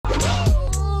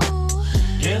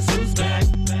Guess who's back?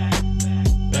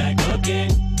 Back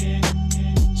again.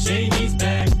 Shady's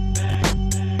back.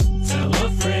 Tell a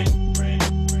friend.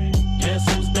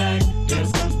 Guess who's back?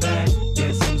 Guess who's back?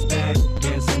 Guess who's back?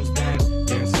 Guess who's back?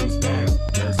 Guess who's back?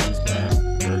 Guess who's back?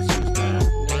 Guess who's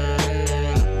back?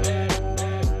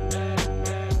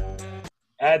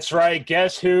 That's right.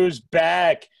 Guess who's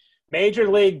back? Major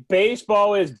League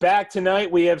Baseball is back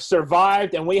tonight. We have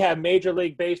survived, and we have Major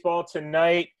League Baseball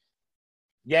tonight.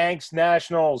 Yanks,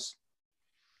 Nationals,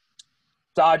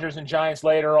 Dodgers, and Giants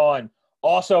later on.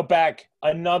 Also back,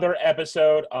 another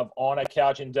episode of On a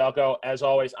Couch in Delco. As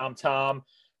always, I'm Tom.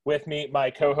 With me, my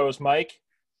co-host, Mike.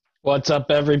 What's up,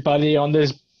 everybody, on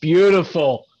this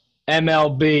beautiful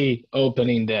MLB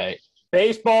opening day?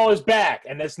 Baseball is back,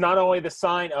 and it's not only the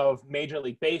sign of Major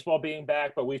League Baseball being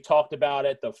back, but we've talked about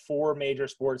it, the four major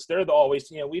sports. They're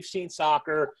always, we've seen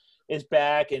soccer is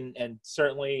back, and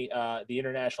certainly the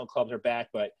international clubs are back,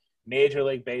 but Major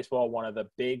League Baseball, one of the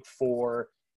big four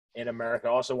in America,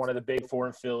 also one of the big four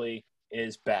in Philly,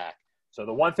 is back. So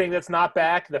the one thing that's not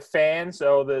back, the fans,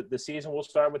 so the season will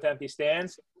start with empty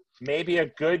stands. Maybe a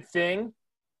good thing.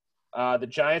 The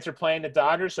Giants are playing the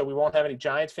Dodgers, so we won't have any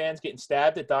Giants fans getting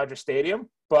stabbed at Dodger Stadium,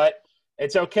 but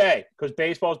it's okay because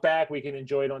baseball's back. We can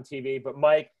enjoy it on TV. But,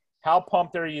 Mike, how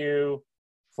pumped are you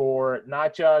for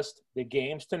not just the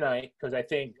games tonight, because I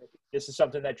think this is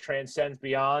something that transcends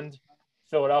beyond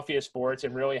Philadelphia sports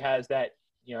and really has that,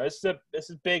 this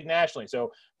is big nationally. So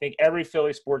I think every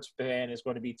Philly sports fan is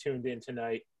going to be tuned in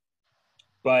tonight.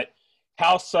 But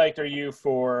how psyched are you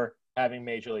for having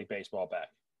Major League Baseball back?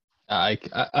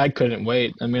 I couldn't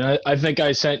wait. I mean, I think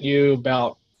I sent you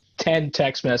about 10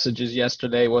 text messages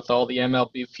yesterday with all the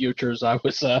MLB futures I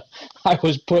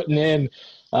was putting in.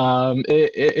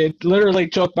 It literally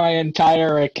took my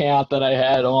entire account that I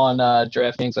had on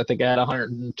DraftKings. I think I had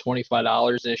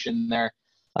 $125-ish in there,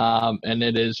 and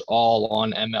it is all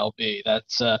on MLB.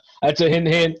 That's a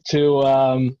hint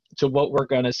to what we're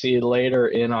going to see later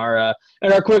in our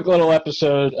quick little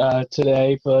episode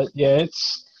today. But yeah,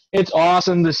 it's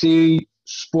awesome to see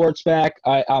sports back.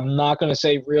 I'm not going to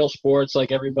say real sports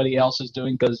like everybody else is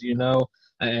doing because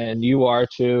and you are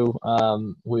too.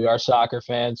 We are soccer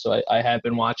fans, so I have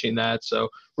been watching that. So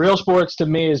real sports to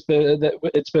me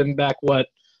it's been back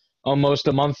almost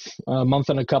a month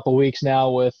and a couple weeks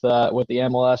now with the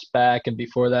MLS back, and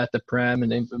before that the Prem,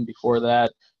 and even before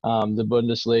that the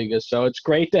Bundesliga. So it's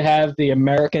great to have the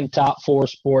American top four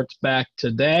sports back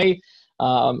today.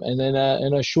 And then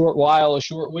in a short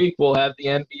week, we'll have the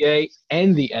NBA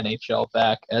and the NHL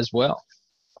back as well.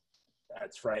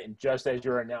 That's right. And just as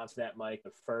you're announcing that, Mike,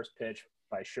 the first pitch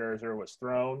by Scherzer was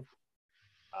thrown.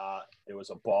 It was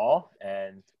a ball,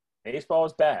 and baseball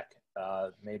is back.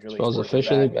 Major League Baseball is Sports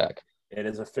officially back. It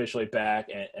is officially back,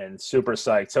 and super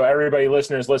psyched. So everybody,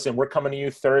 listeners, listen, we're coming to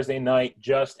you Thursday night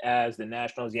just as the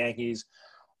Nationals-Yankees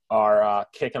are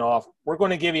kicking off. We're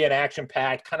going to give you an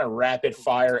action-packed, kind of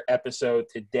rapid-fire episode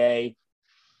today,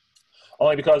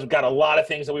 only because we've got a lot of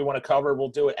things that we want to cover. We'll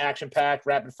do it action-packed,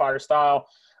 rapid-fire style,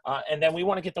 and then we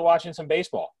want to get to watching some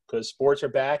baseball because sports are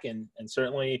back, and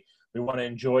certainly we want to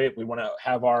enjoy it. We want to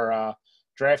have our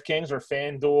DraftKings or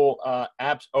FanDuel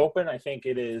apps open. I think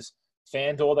it is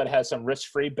FanDuel that has some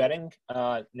risk-free betting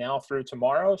now through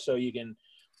tomorrow, so you can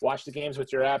watch the games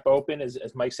with your app open. As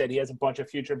Mike said, he has a bunch of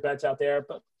future bets out there,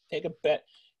 but take a bet,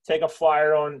 take a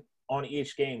flyer on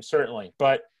each game, certainly.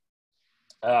 But,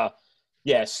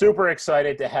 super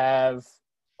excited to have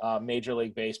Major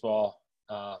League Baseball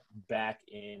back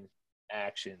in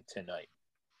action tonight.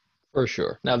 For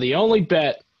sure. Now, the only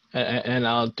bet, and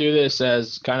I'll do this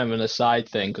as kind of an aside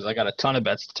thing because I got a ton of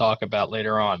bets to talk about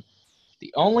later on.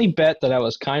 The only bet that I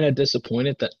was kind of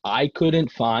disappointed that I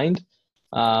couldn't find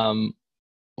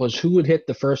was who would hit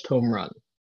the first home run.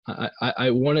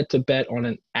 I wanted to bet on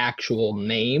an actual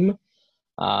name.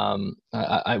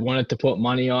 I wanted to put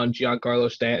money on Giancarlo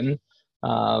Stanton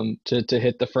to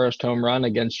hit the first home run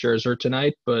against Scherzer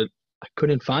tonight, but I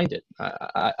couldn't find it.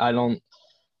 I don't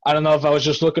know if I was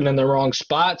just looking in the wrong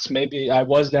spots. Maybe I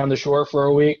was down the shore for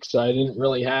a week, so I didn't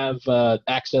really have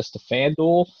access to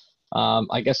FanDuel.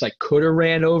 I guess I could have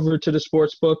ran over to the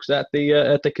sports books at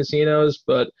the casinos,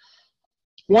 but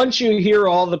once you hear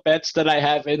all the bets that I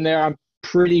have in there, I'm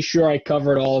pretty sure I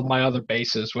covered all of my other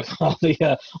bases with all the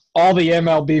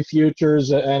MLB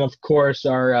futures and of course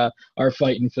our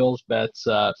Fightin' Phils bets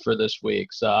for this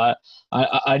week. So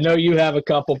I know you have a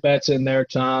couple bets in there,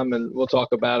 Tom, and we'll talk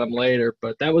about them later.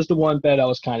 But that was the one bet I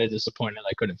was kind of disappointed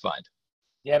I couldn't find.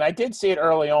 Yeah, and I did see it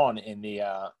early on in the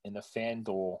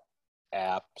FanDuel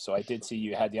app, so I did see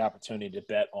you had the opportunity to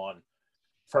bet on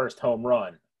first home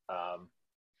run.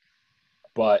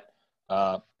 But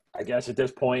I I guess at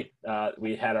this point,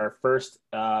 we had our first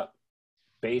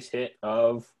base hit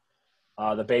of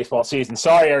the baseball season.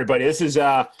 Sorry, everybody. This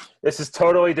is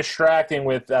totally distracting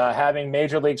with having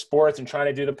Major League Sports and trying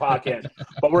to do the podcast.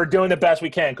 But we're doing the best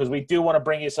we can because we do want to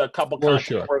bring you a couple content.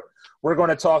 Sure. We're going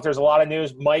to talk. There's a lot of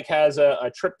news. Mike has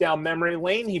a trip down memory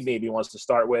lane he maybe wants to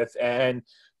start with, and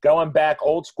going back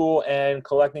old school and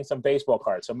collecting some baseball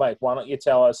cards. So, Mike, why don't you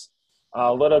tell us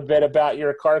a little bit about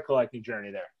your card collecting journey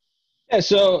there? Yeah,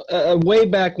 so way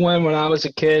back when I was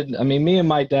a kid, I mean, me and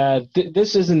my dad,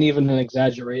 this isn't even an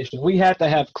exaggeration. We had to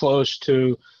have close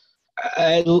to,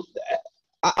 I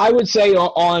would say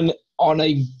on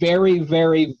a very,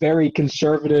 very, very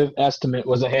conservative estimate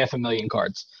was 500,000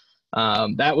 cards.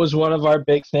 That was one of our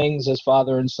big things as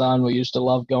father and son. We used to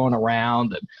love going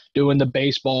around and doing the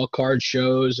baseball card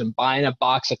shows and buying a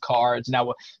box of cards.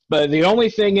 Now, but the only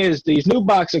thing is these new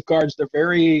box of cards, they're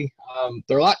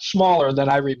a lot smaller than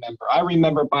I remember. I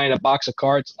remember buying a box of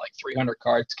cards, like 300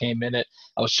 cards came in it.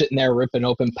 I was sitting there ripping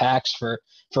open packs for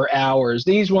hours.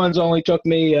 These ones only took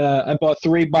me, I bought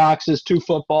 3 boxes, 2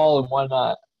 football and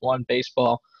one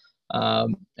baseball.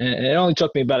 And it only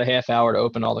took me about a half hour to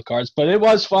open all the cards, but it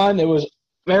was fun. It was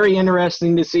very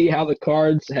interesting to see how the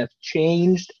cards have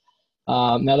changed.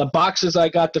 Now the boxes I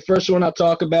got, the first one I'll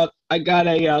talk about, I got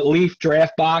a Leaf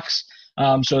draft box.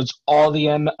 So it's all the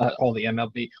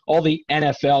MLB, all the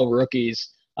NFL rookies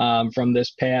from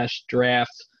this past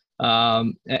draft.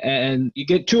 And you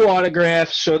get 2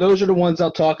 autographs. So those are the ones I'll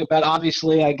talk about.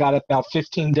 Obviously, I got about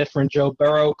 15 different Joe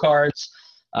Burrow cards.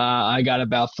 I got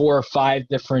about 4 or 5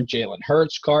 different Jalen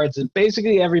Hurts cards, and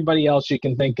basically everybody else you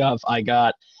can think of I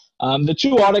got. The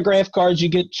 2 autograph cards, you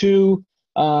get 2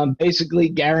 basically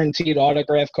guaranteed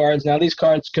autograph cards. Now, these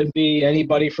cards could be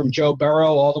anybody from Joe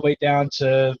Burrow all the way down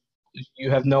to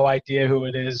you have no idea who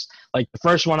it is. Like the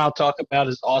first one I'll talk about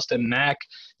is Austin Mack.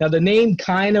 Now, the name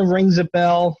kind of rings a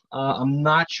bell. I'm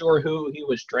not sure who he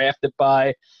was drafted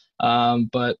by.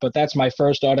 But that's my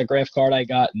first autograph card I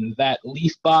got in that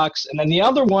Leaf box. And then the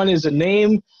other one is a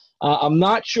name. I'm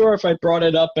not sure if I brought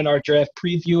it up in our draft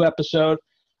preview episode,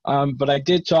 but I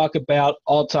did talk about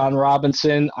Alton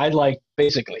Robinson. I like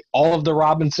basically all of the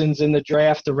Robinsons in the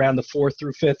draft around the 4th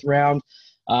through 5th round.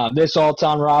 This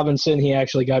Alton Robinson, he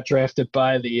actually got drafted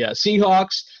by the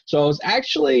Seahawks. So I was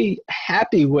actually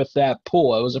happy with that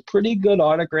pull. It was a pretty good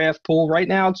autograph pull. Right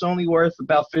now it's only worth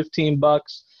about $15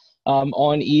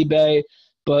 on eBay,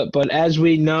 but as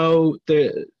we know,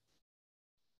 the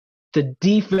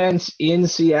defense in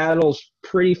Seattle's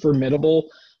pretty formidable.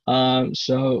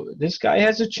 So this guy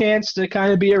has a chance to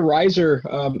kind of be a riser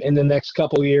in the next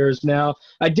couple years. Now,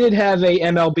 I did have a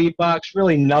MLB box,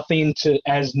 really nothing to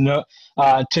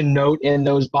note in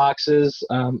those boxes.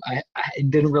 I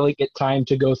didn't really get time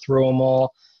to go through them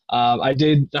all. I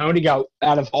only got,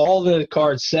 out of all the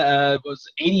cards, was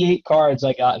 88 cards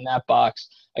I got in that box.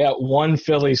 I got 1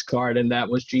 Phillies card, and that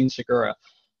was Gene Segura.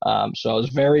 So I was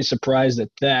very surprised at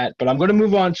that. But I'm going to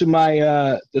move on to my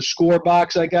the score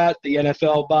box I got, the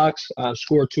NFL box,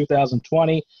 score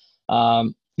 2020. I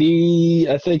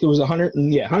think it was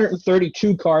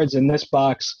 132 cards in this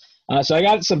box. So I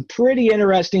got some pretty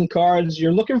interesting cards.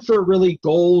 You're looking for really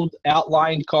gold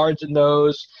outlined cards in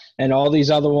those, and all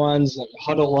these other ones like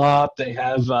Huddle Up. They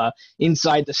have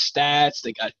Inside the Stats.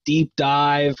 They got Deep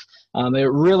Dive.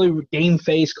 They're really game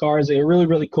face cards. They're really,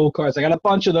 really cool cards. I got a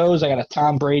bunch of those. I got a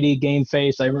Tom Brady game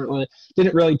face. I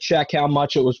didn't really check how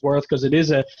much it was worth because it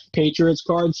is a Patriots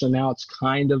card. So now it's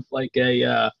kind of like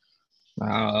a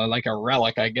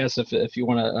relic, I guess, if you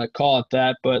want to call it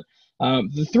that. But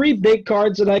the 3 big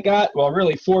cards that I got, well,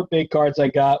 really 4 big cards I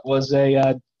got, was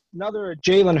another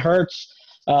Jalen Hurts.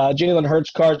 Jalen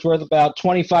Hurts card's worth about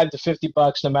 $25 to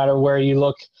 $50 no matter where you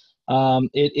look.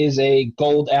 It is a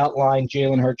gold outline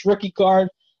Jalen Hurts rookie card.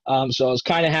 So I was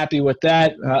kind of happy with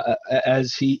that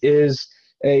as he is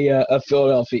a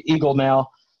Philadelphia Eagle now.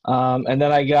 And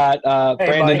then I got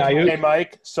Brandon Ayuk. Hey,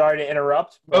 Mike, sorry to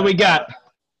interrupt. What we got?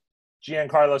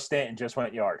 Giancarlo Stanton just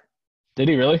went yard. Did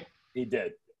he really? He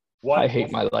did. I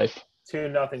hate my life.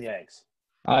 2-0 Yanks.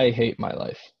 I hate my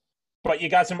life. But you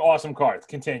got some awesome cards.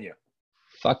 Continue.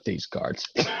 Fuck these cards.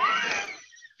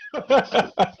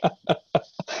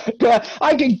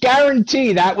 I can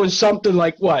guarantee that was something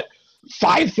like, what,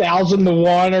 5,000 to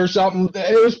 1 or something.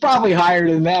 It was probably higher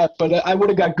than that, but I would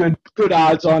have got good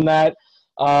odds on that.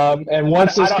 And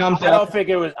once this comes out, I don't think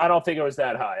it was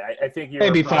that high. I think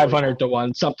maybe 500 to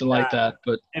 1, something like that.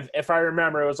 But if I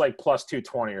remember, it was like plus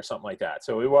 220 or something like that.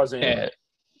 So it wasn't. Yeah.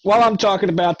 While I'm talking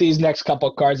about these next couple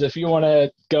of cards, if you want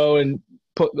to go and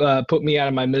put me out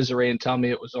of my misery and tell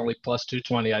me it was only plus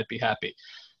 220, I'd be happy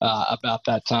about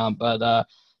that, Tom. But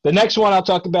The next one I'll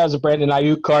talk about is a Brandon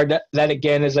Ayuk card. That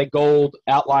again is a gold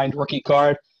outlined rookie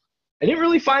card. I didn't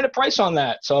really find a price on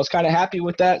that, so I was kind of happy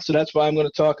with that. So that's why I'm going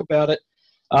to talk about it.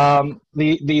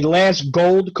 The last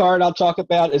gold card I'll talk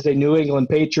about is a New England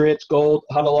Patriots gold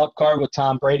huddle up card with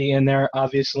Tom Brady in there,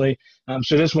 obviously.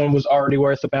 So this one was already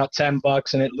worth about $10,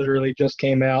 and it literally just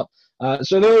came out.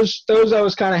 So those I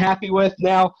was kind of happy with.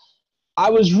 Now, I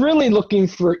was really looking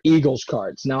for Eagles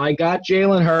cards. Now, I got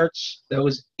Jalen Hurts. That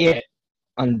was it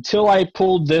until I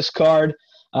pulled this card.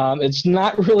 It's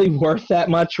not really worth that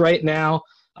much right now,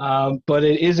 but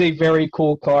it is a very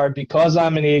cool card because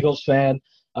I'm an Eagles fan.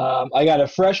 I got a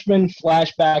freshman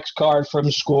flashbacks card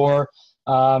from Score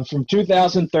from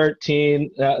 2013.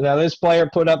 Now, this player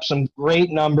put up some great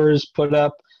numbers, put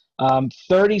up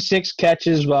 36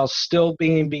 catches while still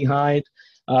being behind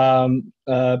Brent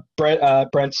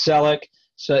Selleck.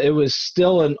 So it was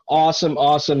still an awesome,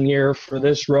 awesome year for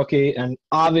this rookie. And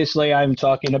obviously I'm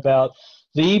talking about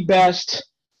the best,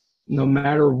 no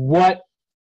matter what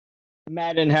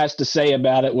Madden has to say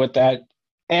about it, with that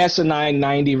asinine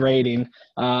 90 rating.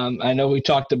 I know we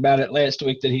talked about it last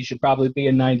week that he should probably be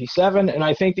a 97, and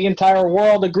I think the entire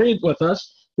world agreed with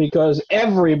us because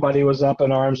everybody was up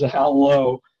in arms of how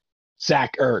low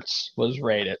Zach Ertz was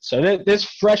rated. So this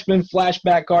freshman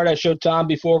flashback card I showed Tom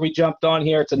before we jumped on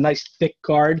here, it's a nice thick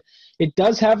card. It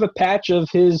does have a patch of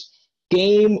his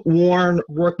game-worn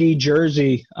rookie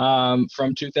jersey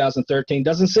from 2013.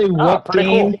 Doesn't say what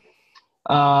game.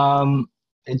 Cool.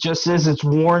 It just says it's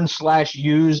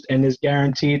worn/used and is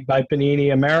guaranteed by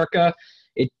Panini America.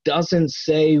 It doesn't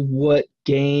say what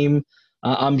game.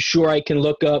 I'm sure I can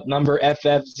look up number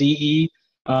FFZE.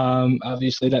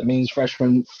 Obviously, that means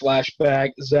freshman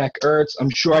flashback Zach Ertz. I'm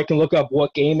sure I can look up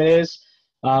what game it is.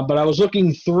 But I was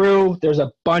looking through. There's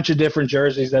a bunch of different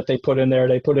jerseys that they put in there.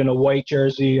 They put in a white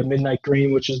jersey, a midnight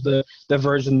green, which is the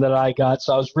version that I got.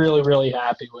 So I was really, really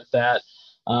happy with that.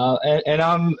 And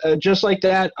I'm just like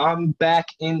that. I'm back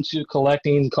into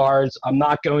collecting cards. I'm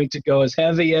not going to go as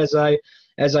heavy as I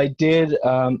did,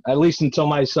 at least until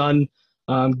my son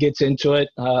gets into it.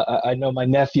 I know my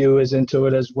nephew is into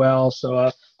it as well,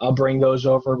 so I'll bring those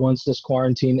over once this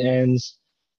quarantine ends,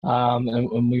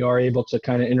 and we are able to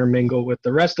kind of intermingle with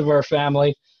the rest of our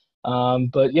family.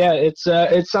 But yeah,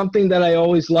 it's something that I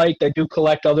always liked. I do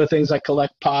collect other things. I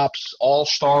collect Pops, all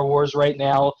Star Wars right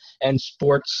now, and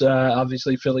sports,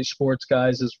 obviously Philly sports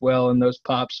guys as well, and those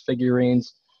Pops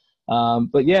figurines.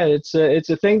 But yeah, it's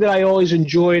a thing that I always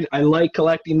enjoyed. I like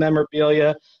collecting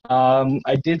memorabilia.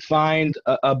 I did find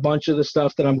a bunch of the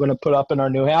stuff that I'm going to put up in our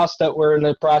new house that we're in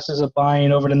the process of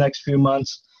buying over the next few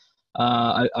months.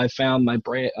 I found my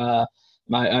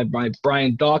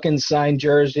Brian Dawkins signed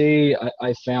jersey.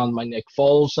 I found my Nick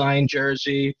Foles signed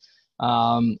jersey.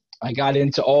 I got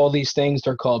into all these things.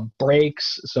 They're called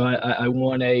breaks. So I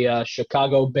won a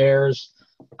Chicago Bears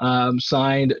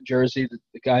signed jersey.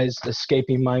 The guy's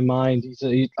escaping my mind.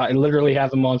 I literally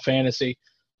have him on fantasy.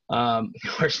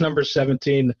 Where's number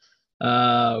 17?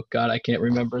 God, I can't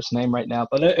remember his name right now,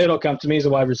 but it'll come to me. He's a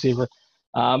wide receiver.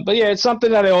 But yeah, it's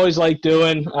something that I always like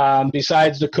doing.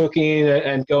 Besides the cooking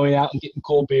and going out and getting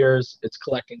cold beers, it's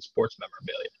collecting sports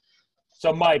memorabilia.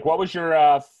 So, Mike, what was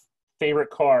your favorite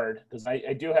card? Because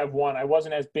I do have one. I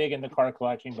wasn't as big in the card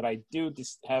collecting, but I do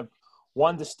just have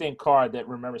one distinct card that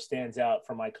stands out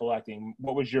from my collecting.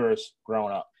 What was yours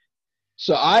growing up?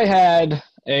 So I had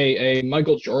a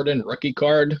Michael Jordan rookie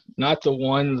card, not the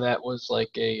one that was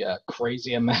like a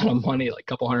crazy amount of money, like a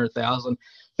couple $100,000.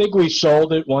 I think we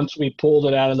sold it once we pulled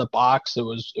it out of the box. It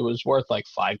was worth like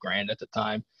 $5,000 at the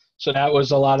time. So that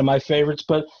was a lot of my favorites.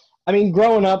 But I mean,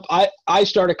 growing up, I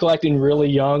started collecting really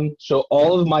young. So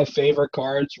all of my favorite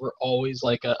cards were always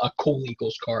like a cool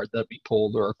Eagles card that we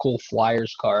pulled or a cool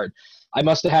Flyers card. I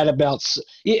must have had about,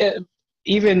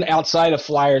 even outside of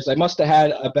Flyers, I must have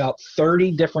had about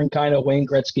 30 different kind of Wayne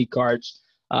Gretzky cards,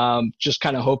 just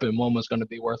kind of hoping one was going to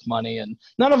be worth money. And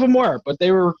none of them were, but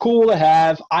they were cool to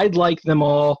have. I'd like them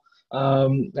all.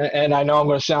 And I know I'm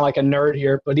going to sound like a nerd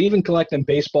here, but even collecting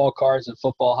baseball cards and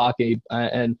football, hockey,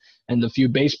 and the few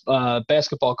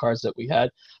basketball cards that we had,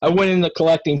 I went into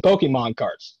collecting Pokemon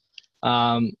cards.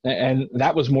 And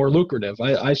that was more lucrative.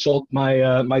 I sold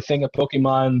my thing of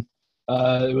Pokemon.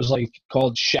 It was like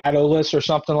called Shadowless or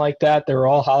something like that. They were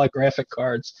all holographic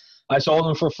cards. I sold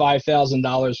them for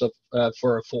 $5,000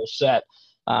 for a full set.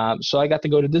 So I got to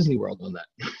go to Disney World on that.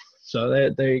 So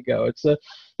there you go.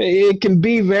 It can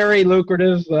be very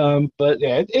lucrative, but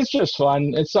yeah, it's just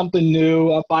fun. It's something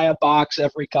new. I buy a box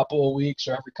every couple of weeks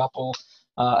or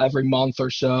every month or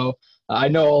so. I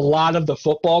know a lot of the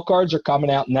football cards are coming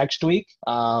out next week.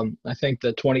 I think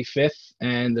the 25th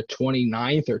and the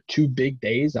 29th are 2 big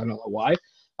days. I don't know why.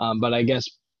 But I guess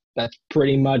that's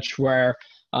pretty much where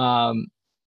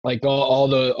like all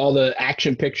the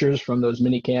action pictures from those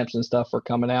mini camps and stuff are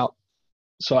coming out.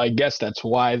 So I guess that's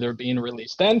why they're being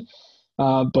released then.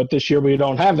 But this year we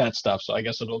don't have that stuff, so I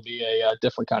guess it'll be a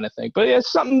different kind of thing. But yeah,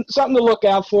 it's something to look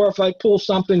out for. If I pull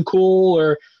something cool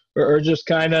or just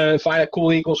kind of find a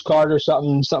cool Eagles card or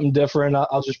something different,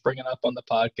 I'll just bring it up on the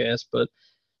podcast. But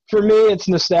for me, it's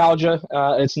nostalgia.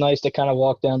 It's nice to kind of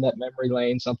walk down that memory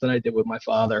lane, something I did with my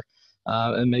father.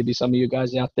 And maybe some of you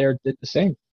guys out there did the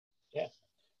same. Yeah.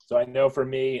 So I know for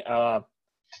me,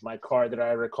 my card that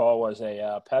I recall was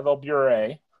a Pavel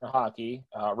Bure hockey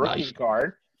rookie Nice.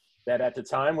 card that at the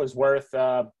time was worth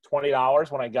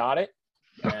 $20 when I got it.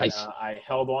 And Nice. I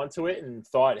held on to it and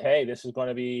thought, hey, this is going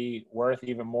to be worth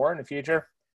even more in the future,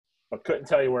 but couldn't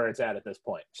tell you where it's at this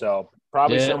point. So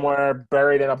probably Yeah. somewhere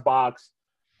buried in a box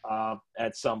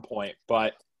at some point.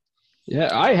 But Yeah,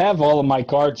 I have all of my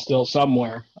cards still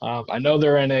somewhere. I know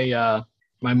they're in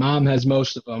my mom has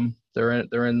most of them. They're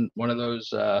in one of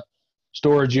those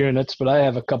storage units, but I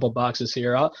have a couple boxes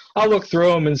here. I'll look through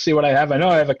them and see what I have. I know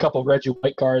I have a couple Reggie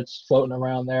White cards floating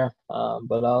around there,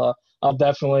 but I'll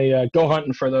definitely go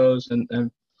hunting for those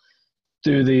and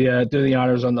do the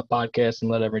honors on the podcast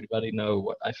and let everybody know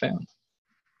what I found.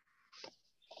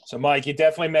 so, Mike, you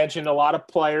definitely mentioned a lot of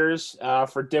players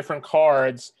for different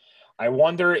cards. I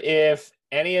wonder if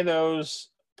any of those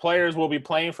players will be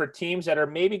playing for teams that are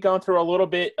maybe going through a little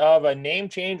bit of a name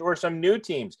change or some new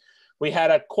teams. We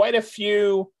had quite a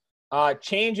few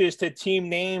changes to team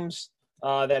names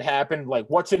that happened. Like,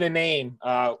 what's in a name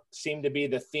seemed to be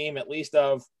the theme, at least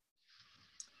of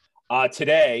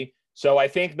today. So I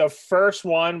think the first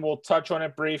one, we'll touch on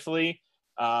it briefly.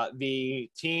 The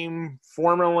team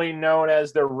formerly known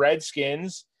as the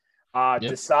Redskins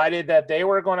decided that they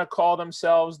were going to call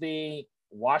themselves the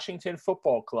Washington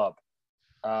Football Club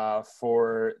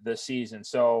for the season.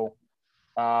 So,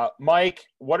 Mike,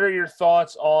 what are your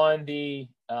thoughts on the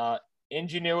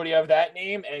ingenuity of that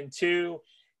name? And two,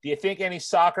 do you think any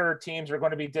soccer teams are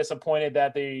going to be disappointed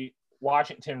that the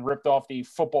Washington ripped off the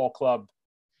football club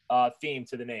theme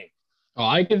to the name? Oh,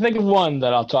 I can think of one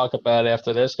that I'll talk about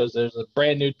after this because there's a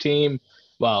brand new team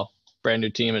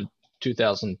in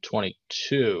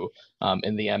 2022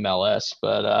 in the MLS.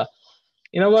 But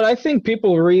you know what? I think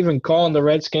people were even calling the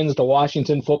Redskins the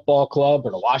Washington Football Club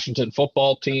or the Washington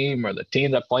Football Team or the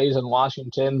team that plays in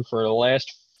Washington for the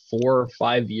last 4 or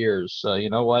 5 years. So you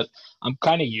know what? I'm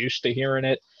kind of used to hearing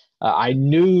it. I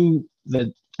knew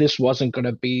that this wasn't going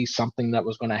to be something that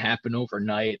was going to happen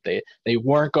overnight. They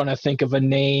weren't going to think of a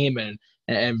name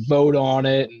and vote on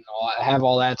it and have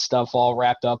all that stuff all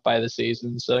wrapped up by the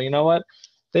season. So you know what?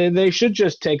 They should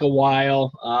just take a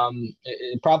while.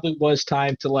 It probably was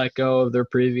time to let go of their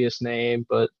previous name,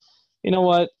 but you know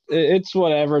what? It's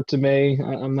whatever to me.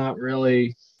 I'm not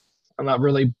really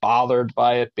bothered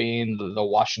by it being the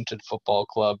Washington Football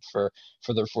Club for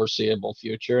the foreseeable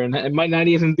future, and it might not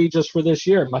even be just for this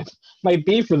year. It might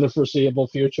be for the foreseeable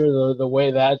future. The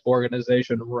way that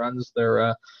organization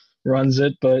runs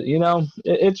it, but you know,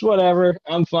 it's whatever.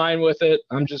 I'm fine with it.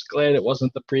 I'm just glad it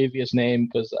wasn't the previous name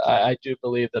because I do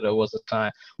believe that it was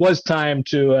time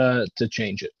to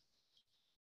change it.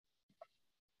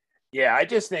 Yeah, I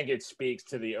just think it speaks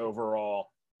to the overall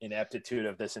ineptitude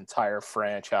of this entire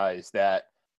franchise that,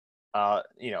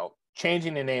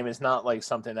 changing the name is not like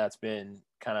something that's been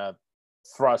kind of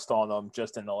thrust on them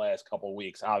just in the last couple of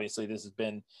weeks. Obviously, this has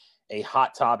been a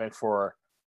hot topic for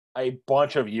a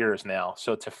bunch of years now.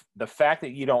 So the fact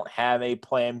that you don't have a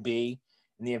plan B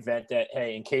in the event that,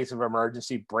 hey, in case of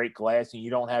emergency, break glass and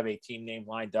you don't have a team name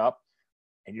lined up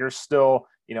and you're still,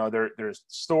 there's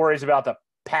stories about the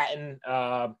patent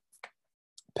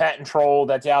troll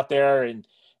that's out there and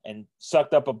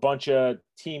sucked up a bunch of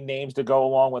team names to go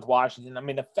along with Washington. I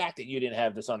mean, the fact that you didn't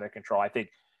have this under control, I think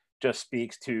just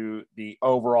speaks to the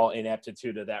overall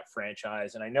ineptitude of that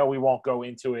franchise. And I know we won't go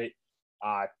into it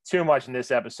too much in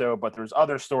this episode, but there's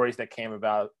other stories that came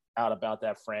out about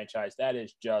that franchise. That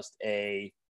is just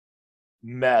a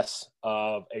mess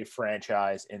of a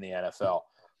franchise in the NFL.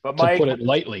 But Mike, to put it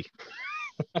lightly,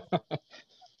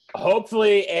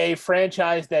 hopefully a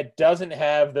franchise that doesn't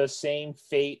have the same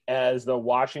fate as the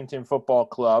Washington Football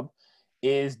Club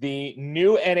is the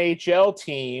new NHL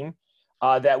team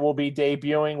that will be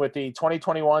debuting with the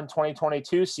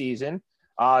 2021-2022 season.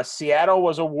 Seattle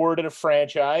was awarded a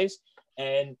franchise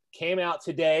and came out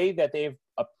today that they've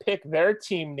picked their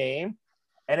team name,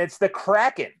 and it's the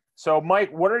Kraken. So,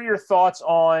 Mike, what are your thoughts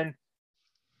on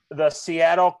the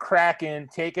Seattle Kraken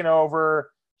taking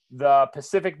over the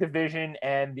Pacific Division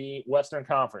and the Western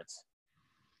Conference?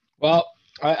 well,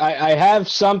 I have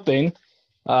something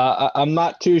I'm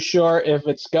not too sure if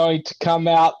it's going to come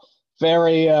out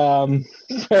very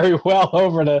very well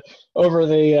over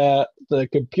the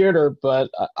computer, but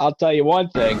I'll tell you one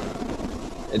thing: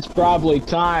 it's probably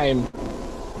time.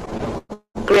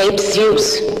 Great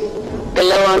Zeus,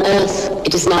 below on earth,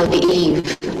 it is now the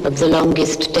eve of the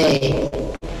longest day.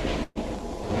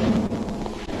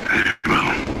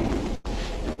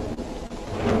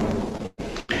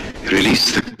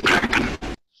 Release the Kraken.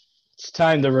 It's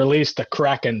time to release the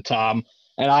Kraken, Tom.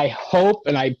 And I hope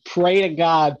and I pray to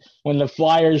God when the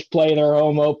Flyers play their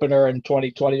home opener in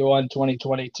 2021,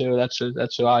 2022, that's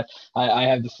who I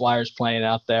have the Flyers playing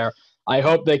out there. I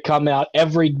hope they come out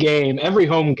every game, every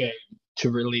home game, to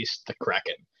release the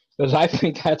Kraken. Because I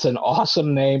think that's an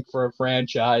awesome name for a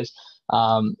franchise.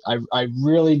 I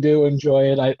really do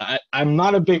enjoy it. I'm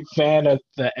not a big fan of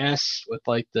the S with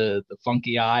like the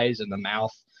funky eyes and the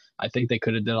mouth. I think they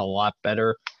could have done a lot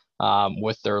better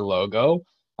with their logo.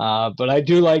 But I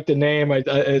do like the name.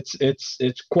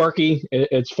 It's quirky.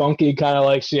 It's funky, kind of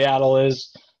like Seattle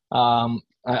is.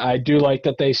 I do like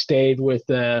that they stayed with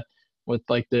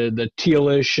like the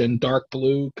tealish and dark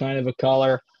blue kind of a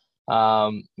color.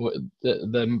 The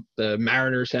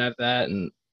Mariners have that,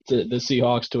 and the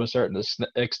Seahawks to a certain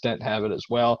extent have it as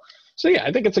well. So yeah,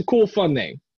 I think it's a cool, fun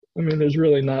name. I mean, there's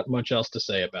really not much else to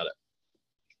say about it.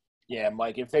 Yeah,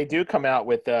 Mike, if they do come out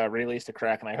with Release the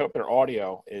Kraken, I hope their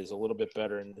audio is a little bit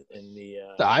better in the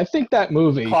I think that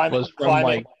movie was from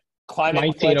like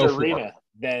Climate Pledge 1904. Arena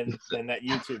than that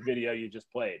YouTube video you just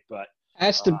played. But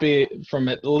Has to be from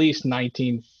at least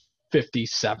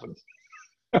 1957.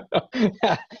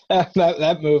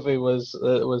 that movie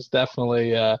was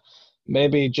definitely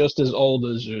maybe just as old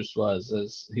as Zeus was,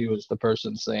 as he was the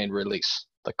person saying "release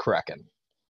the Kraken."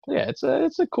 Yeah,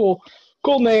 it's a cool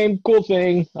name, cool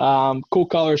thing, cool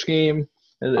color scheme.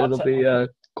 It'll be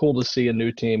cool to see a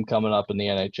new team coming up in the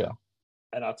NHL.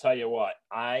 And I'll tell you what,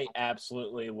 I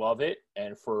absolutely love it.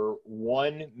 And for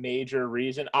one major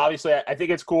reason, obviously, I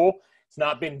think it's cool. It's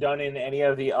not been done in any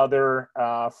of the other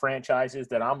franchises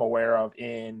that I'm aware of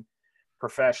in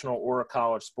professional or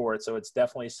college sports. So it's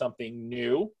definitely something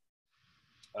new.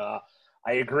 I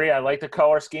agree. I like the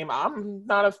color scheme.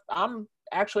 I'm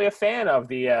actually a fan of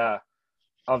the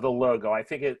logo.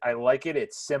 I like it.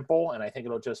 It's simple, and I think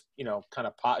it'll just, kind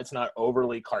of pop. It's not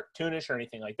overly cartoonish or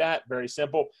anything like that. Very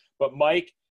simple. But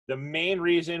Mike, the main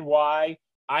reason why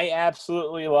I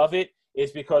absolutely love it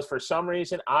is because for some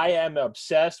reason I am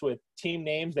obsessed with team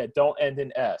names that don't end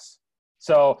in S.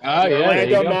 So the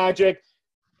Orlando Magic,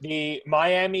 the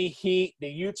Miami Heat, the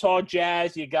Utah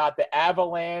Jazz, you got the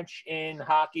Avalanche in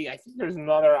hockey. I think there's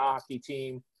another hockey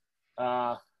team.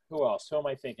 Who else? Who am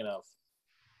I thinking of?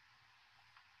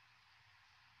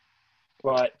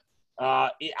 But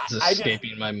It's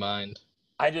escaping my mind.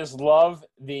 I just love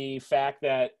the fact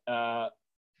that the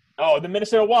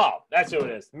Minnesota Wild. That's who it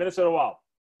is. Minnesota Wild.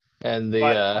 And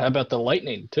how about the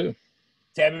Lightning too?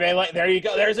 Tampa Bay Lightning. There you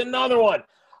go. There's another one.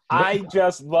 I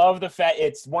just love the fact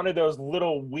it's one of those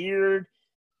little weird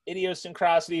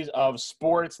idiosyncrasies of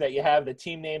sports that you have the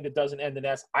team name that doesn't end in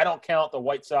S. I don't count the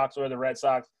White Sox or the Red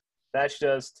Sox. That's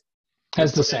just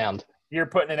has the sound. You're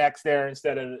putting an X there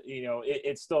instead of,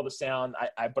 it's still the sound.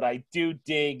 But I do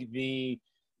dig the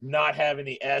not having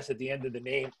the S at the end of the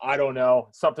name. I don't know.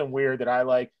 Something weird that I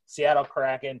like. Seattle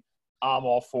Kraken, I'm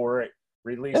all for it.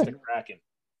 Release the Kraken.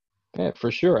 Yeah, for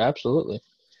sure. Absolutely.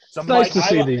 So it's nice to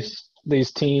see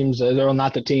these teams. They're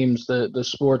not the teams, the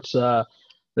sports, the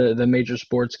major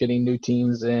sports getting new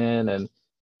teams in. And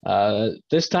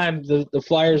this time the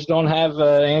Flyers don't have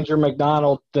Andrew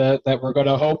McDonald that we're going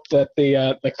to hope that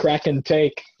the Kraken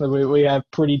take. We have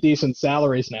pretty decent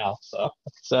salaries now. So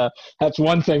that's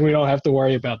one thing we don't have to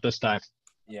worry about this time.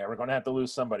 Yeah, we're going to have to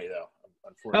lose somebody, though,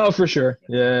 unfortunately. Oh, for sure.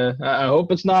 Yeah, I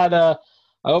hope it's not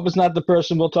the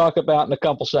person we'll talk about in a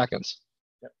couple seconds.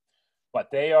 Yep. But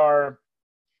they are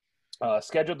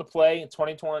scheduled to play in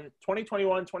 2021,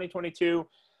 2022.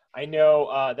 I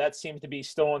know that seems to be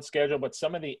still on schedule, but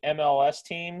some of the MLS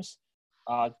teams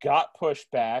got pushed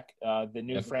back, the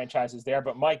new franchises there.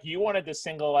 But, Mike, you wanted to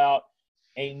single out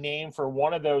a name for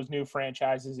one of those new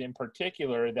franchises in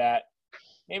particular that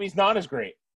maybe is not as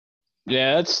great.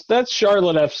 Yeah, that's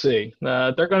Charlotte FC.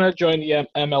 They're going to join the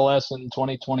MLS in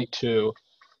 2022.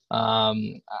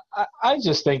 I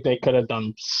just think they could have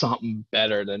done something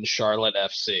better than Charlotte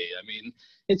FC. I mean,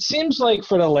 it seems like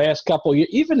for the last couple of years,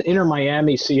 even Inter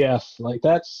Miami CF, like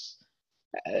that's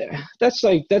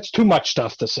too much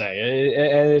stuff to say.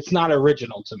 It's not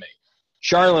original to me.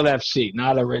 Charlotte FC,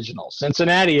 not original.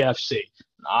 Cincinnati FC,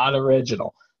 not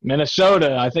original.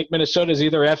 Minnesota, I think Minnesota is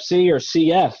either FC or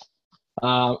CF.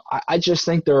 I just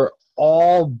think they're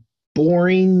all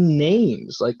boring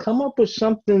names. Like, come up with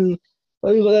something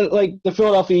like the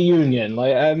Philadelphia Union.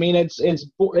 Like, I mean,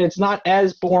 it's not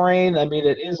as boring. I mean,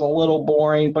 it is a little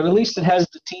boring, but at least it has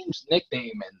the team's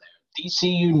nickname in there. DC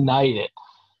United.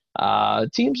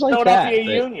 Teams like that.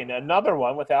 Philadelphia Union, another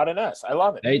one without an S. I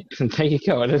love it. There you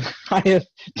go. I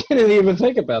didn't even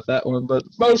think about that one, but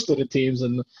most of the teams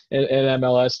in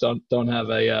MLS don't have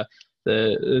a.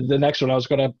 The next one I was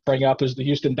going to bring up is the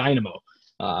Houston Dynamo.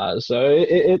 So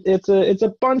it's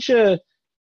a bunch of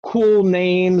cool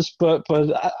names, but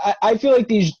I feel like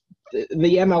the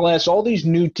MLS, all these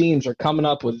new teams are coming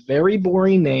up with very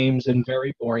boring names and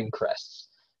very boring crests.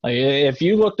 Like, if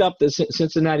you looked up the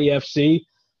Cincinnati FC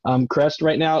crest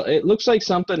right now, it looks like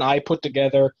something I put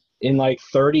together in like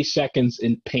 30 seconds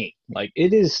in paint. Like,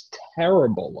 it is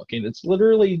terrible looking. It's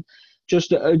literally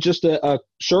just a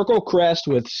circle crest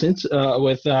with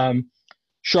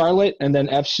Charlotte and then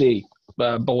FC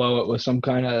below it with some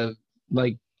kind of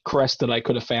like crest that I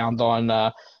could have found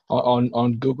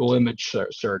on Google image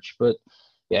search. But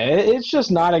yeah, it's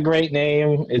just not a great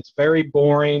name. It's very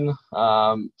boring.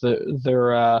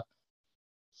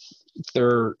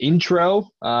 Their intro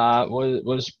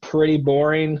was pretty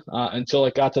boring until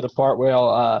it got to the part where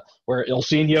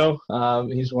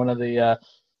Ilsinho, he's one of the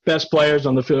best players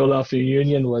on the Philadelphia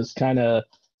Union, was kind of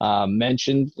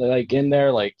mentioned like in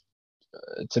there. Like,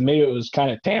 to me, it was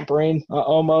kind of tampering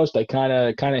almost. I kind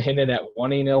of hinted at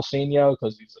wanting Ilsinho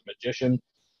because he's a magician,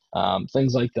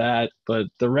 things like that. But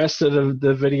the rest of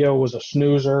the video was a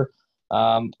snoozer.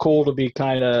 Cool to be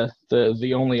kind of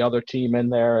the only other team in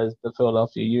there as the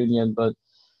Philadelphia Union, but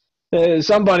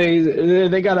somebody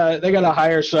they gotta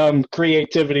hire some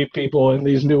creativity people in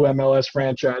these new MLS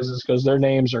franchises because their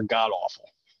names are god awful.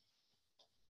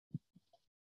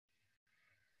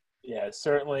 Yeah,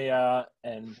 certainly.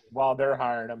 And while they're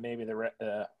hiring them, maybe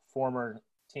the former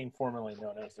team formerly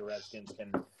known as the Redskins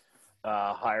can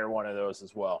hire one of those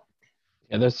as well.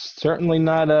 Yeah, that's certainly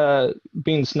not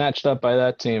being snatched up by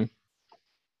that team.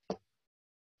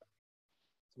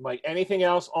 Mike, anything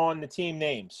else on the team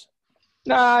names?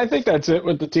 Nah, I think that's it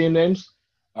with the team names.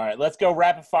 All right, let's go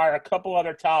rapid fire. A couple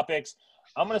other topics.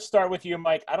 I'm going to start with you,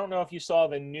 Mike. I don't know if you saw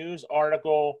the news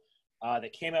article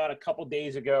that came out a couple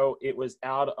days ago. It was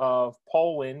out of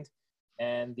Poland,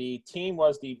 and the team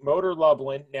was the Motor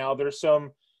Lublin. Now, there's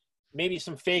maybe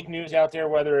some fake news out there,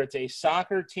 whether it's a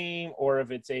soccer team or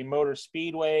if it's a motor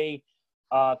speedway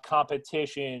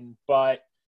competition, but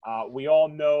we all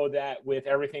know that with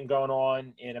everything going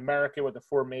on in America with the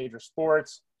four major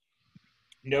sports,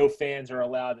 no fans are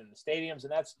allowed in the stadiums,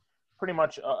 and that's pretty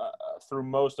much through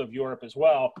most of Europe as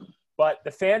well. But the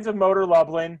fans of Motor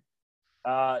Lublin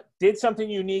did something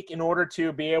unique in order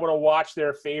to be able to watch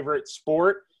their favorite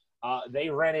sport.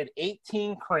 They rented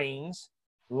 18 cranes,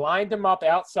 lined them up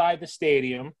outside the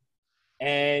stadium,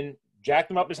 and jacked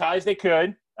them up as high as they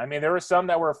could. I mean, there were some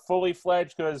that were fully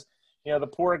fledged because – you know,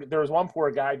 there was one poor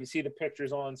guy, if you see the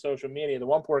pictures on social media, the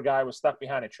one poor guy was stuck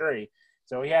behind a tree.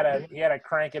 So he had to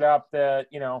crank it up the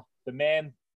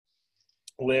man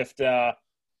lift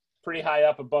pretty high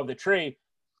up above the tree.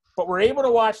 But we're able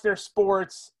to watch their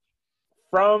sports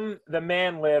from the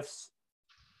man lifts.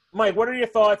 Mike, what are your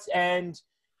thoughts, and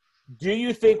do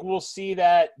you think we'll see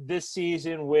that this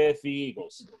season with the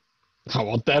Eagles? Oh,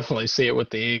 we'll definitely see it with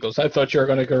the Eagles. I thought you were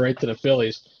going to go right to the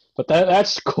Phillies, but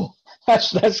that's cool.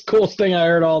 That's the coolest thing I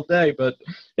heard all day. But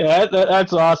yeah,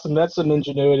 that's awesome. That's some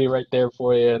ingenuity right there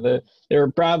for you. They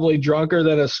were probably drunker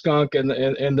than a skunk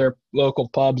in their local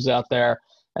pubs out there,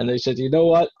 and they said, you know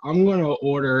what? I'm going to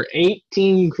order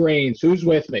 18 cranes. Who's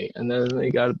with me? And then they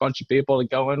got a bunch of people to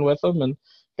go in with them and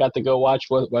got to go watch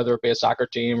whether it be a soccer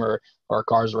team or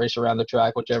cars race around the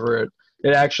track, whichever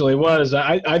it actually was.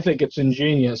 I think it's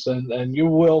ingenious, and you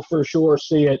will for sure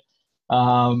see it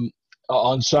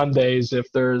on Sundays if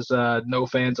there's no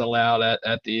fans allowed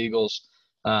at the Eagles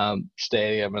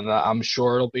stadium. And I'm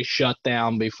sure it'll be shut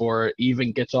down before it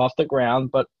even gets off the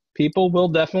ground, but people will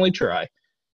definitely try.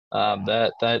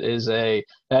 That is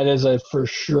a for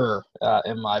sure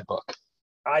in my book.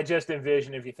 I just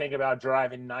envision, if you think about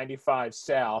driving 95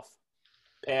 south,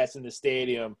 passing the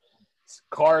stadium,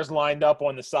 cars lined up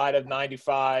on the side of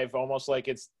 95, almost like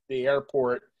it's the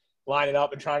airport, lining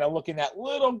up and trying to look in that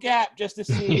little gap just to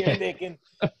see if they can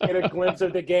get a glimpse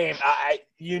of the game.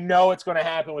 It's going to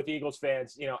happen with Eagles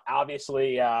fans. You know,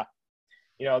 obviously,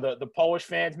 the Polish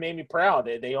fans made me proud.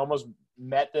 They almost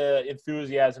met the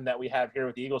enthusiasm that we have here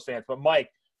with the Eagles fans. But,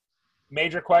 Mike,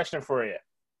 major question for you.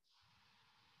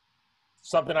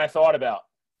 Something I thought about.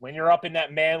 When you're up in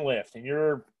that man lift and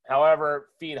you're however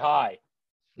feet high,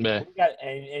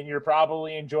 and you're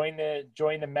probably enjoying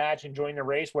the match, enjoying the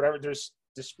race, whatever. There's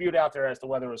dispute out there as to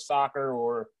whether it was soccer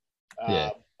or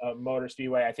a motor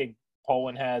speedway. I think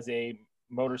Poland has a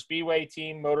motor speedway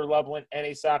team, Motor Lublin, and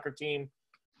a soccer team,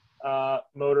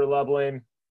 Motor Lublin.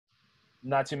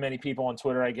 Not too many people on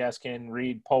Twitter, I guess, can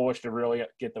read Polish to really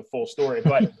get the full story.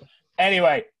 But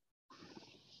anyway,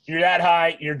 you're that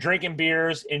high, you're drinking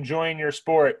beers, enjoying your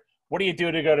sport. What do you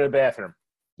do to go to the bathroom?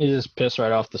 You just piss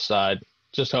right off the side.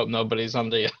 Just hope nobody's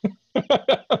under you.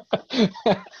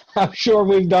 I'm sure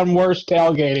we've done worse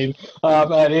tailgating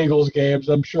at Eagles games.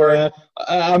 I'm sure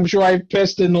I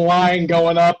pissed in the line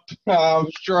going up. I'm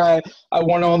sure I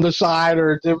went on the side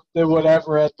or did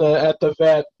whatever at the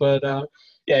vet. But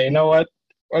yeah, you know what?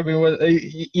 I mean,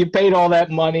 you paid all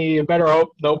that money. You better hope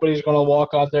nobody's going to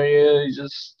walk under you. You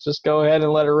just go ahead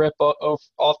and let it rip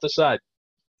off the side.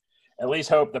 At least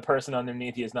hope the person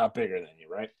underneath you is not bigger than you,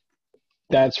 right?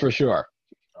 That's for sure.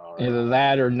 Right. Either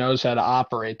that or knows how to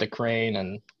operate the crane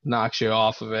and knocks you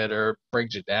off of it or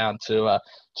brings you down to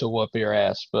whoop your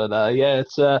ass. But, yeah,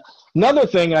 it's another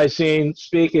thing I've seen,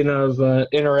 speaking of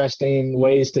interesting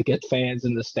ways to get fans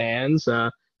in the stands. I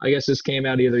guess this came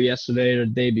out either yesterday or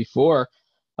the day before.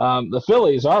 The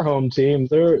Phillies, our home team,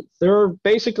 they're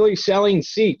basically selling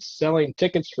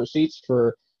tickets for seats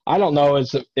for, I don't know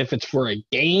if it's for a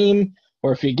game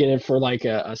or if you get it for like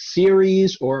a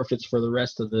series or if it's for the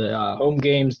rest of the home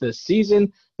games this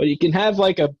season. But you can have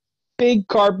like a big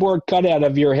cardboard cutout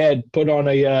of your head put on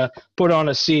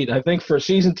a seat. I think for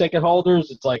season ticket holders,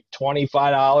 it's like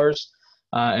 $25.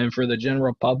 And for the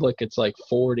general public, it's like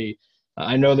 $40.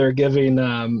 I know they're giving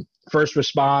first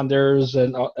responders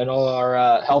and all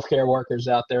our healthcare workers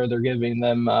out there, they're giving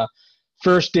them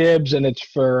first dibs, and it's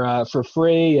for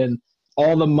free. And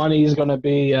all the money is going to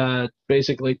be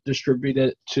basically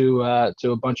distributed to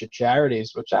a bunch of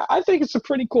charities, which I think it's a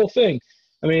pretty cool thing.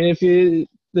 I mean, if you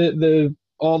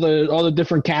all the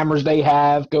different cameras they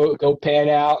have go pan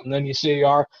out, and then you see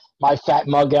my fat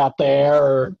mug out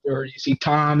there, or you see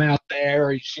Tom out there,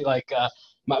 or you see like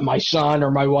my son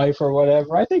or my wife or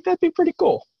whatever. I think that'd be pretty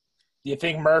cool. Do you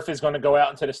think Murph is going to go out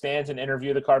into the stands and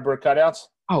interview the cardboard cutouts?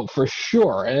 Oh, for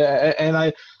sure. And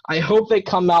I hope they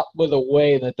come out with a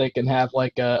way that they can have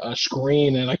like a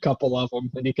screen and a couple of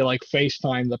them, and you can like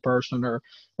FaceTime the person, or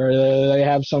they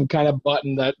have some kind of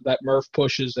button that Murph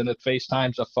pushes and it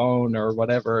FaceTimes a phone or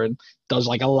whatever and does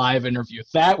like a live interview.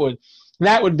 That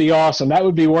would be awesome. That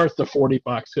would be worth the $40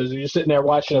 because you're sitting there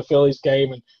watching a Phillies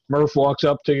game and Murph walks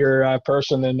up to your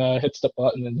person and hits the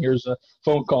button, and here's a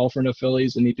phone call from the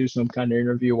Phillies, and you do some kind of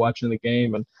interview watching the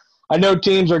game. And I know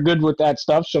teams are good with that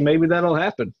stuff, so maybe that'll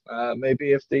happen.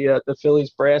 Maybe if the Phillies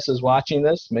brass is watching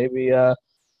this, maybe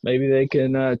they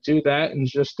can do that and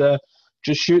just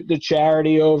shoot the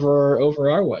charity over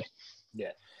our way.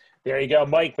 Yeah, there you go,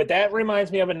 Mike. But that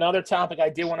reminds me of another topic I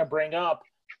did want to bring up.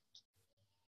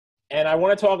 And I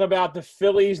want to talk about the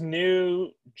Phillies'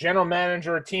 new general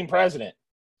manager, team president.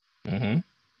 Mm-hmm.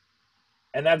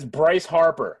 And that's Bryce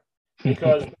Harper.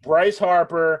 Because Bryce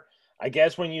Harper, I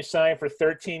guess when you sign for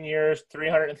 13 years,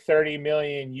 $330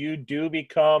 million, you do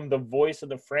become the voice of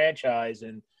the franchise.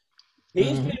 And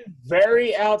he's been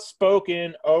very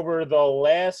outspoken over the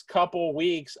last couple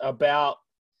weeks about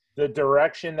the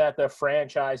direction that the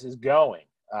franchise is going.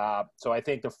 So I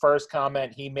think the first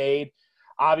comment he made,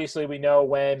 obviously we know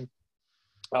when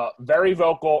very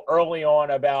vocal early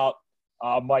on about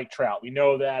Mike Trout. We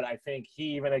know that. I think he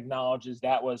even acknowledges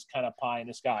that was kind of pie in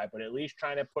the sky, but at least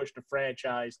trying to push the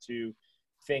franchise to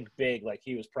think big like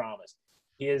he was promised.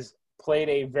 He has played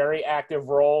a very active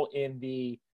role in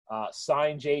the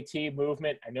Sign JT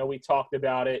movement. I know we talked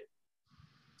about it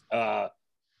a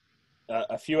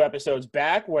few episodes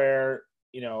back where,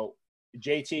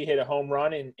 JT hit a home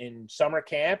run in summer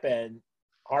camp and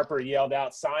Harper yelled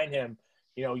out, sign him,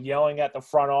 yelling at the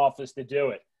front office to do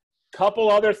it. Couple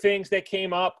other things that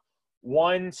came up.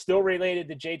 One still related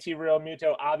to JT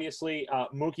Realmuto. Obviously,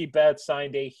 Mookie Betts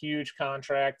signed a huge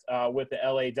contract with the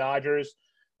LA Dodgers.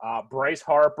 Bryce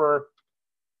Harper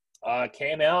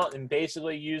came out and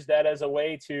basically used that as a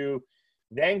way to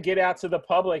then get out to the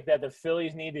public that the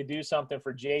Phillies need to do something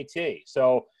for JT.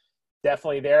 So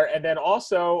definitely there. And then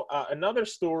also another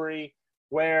story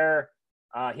where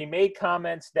he made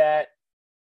comments that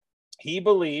he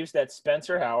believes that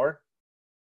Spencer Howard,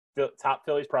 the top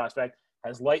Phillies prospect,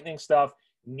 has lightning stuff,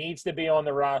 needs to be on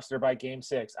the roster by Game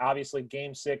 6. Obviously,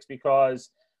 Game 6 because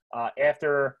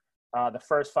after the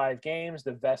first 5 games,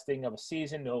 the vesting of a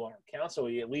season no longer counts. So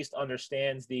he at least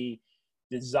understands the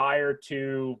desire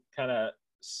to kind of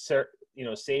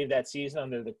save that season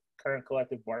under the current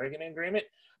collective bargaining agreement.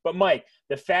 But, Mike,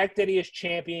 the fact that he is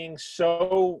championing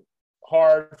so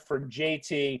hard for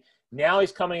JT, Now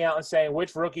he's coming out and saying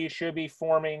which rookies should be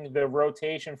forming the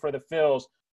rotation for the Phils.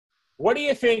 What do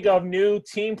you think of new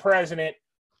team president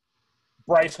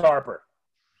Bryce Harper?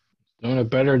 Doing a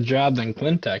better job than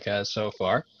Clintek has so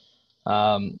far.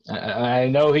 I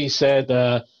know he said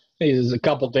a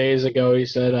couple days ago. He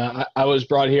said I was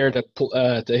brought here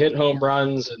to hit home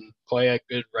runs and play a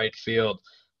good right field.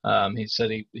 He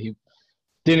said he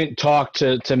didn't talk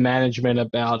to management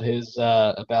about his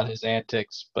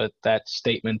antics, but that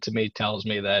statement to me tells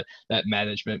me that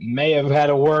management may have had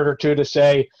a word or two to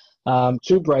say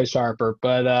to Bryce Harper.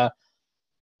 But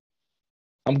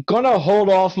I'm going to hold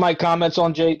off my comments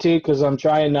on JT because I'm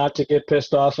trying not to get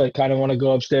pissed off. I kind of want to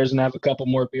go upstairs and have a couple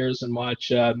more beers and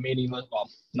watch meaningless – well,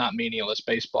 not meaningless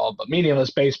baseball, but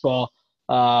meaningless baseball.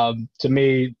 To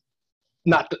me,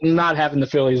 not having the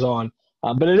Phillies on.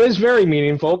 But it is very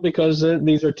meaningful because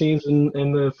these are teams in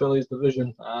the Phillies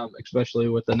division, especially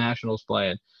with the Nationals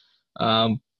playing.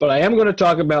 But I am going to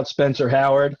talk about Spencer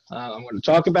Howard. I'm going to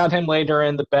talk about him later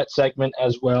in the bet segment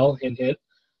as well in hit.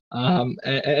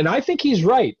 And I think he's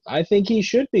right. I think he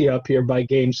should be up here by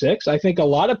Game 6. I think a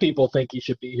lot of people think he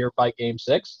should be here by Game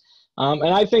 6.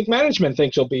 And I think management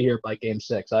thinks he'll be here by Game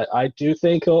 6. I do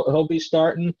think he'll be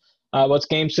starting. What's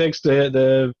Game 6?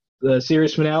 The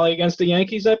series finale against the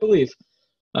Yankees, I believe.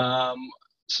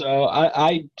 So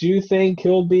I do think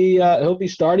he'll be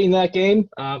starting that game.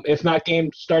 If not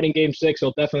starting Game 6,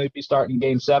 he'll definitely be starting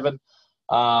Game 7.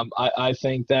 I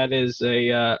think that is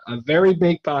a very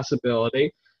big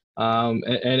possibility. And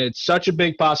it's such a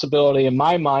big possibility in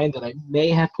my mind that I may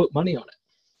have put money on it.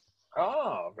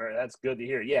 Oh, that's good to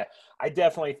hear. Yeah, I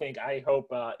definitely think, I hope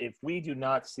if we do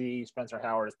not see Spencer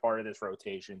Howard as part of this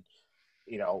rotation,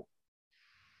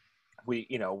 we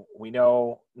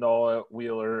know Nola,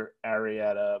 Wheeler,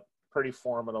 Arrieta, pretty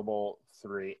formidable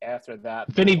 3. After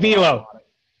that, Vinny Velo.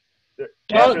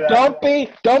 Don't be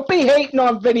hating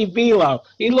on Vinny Velo.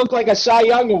 He looked like a Cy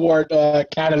Young Award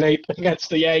candidate against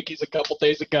the Yankees a couple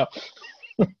days ago.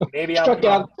 Maybe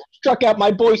struck out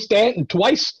my boy Stanton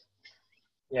twice.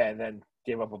 Yeah, and then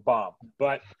gave up a bomb.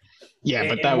 But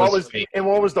yeah, but what was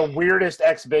the weirdest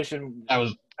exhibition?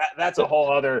 That's a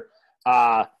whole other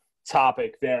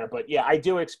topic there. But yeah, I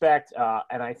do expect,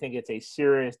 and I think it's a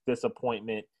serious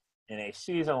disappointment in a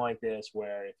season like this,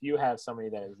 where if you have somebody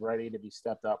that is ready to be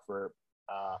stepped up for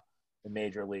the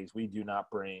major leagues, we do not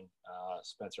bring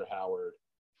Spencer Howard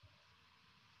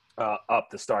up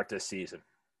to start this season.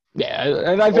 Yeah,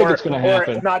 and I think it's going to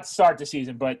happen. Or not start the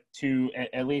season, but to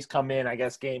at least come in, I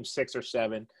guess, Game 6 or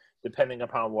 7, depending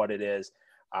upon what it is.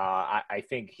 I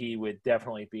think he would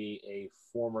definitely be a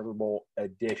formidable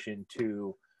addition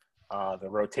to the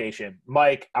rotation.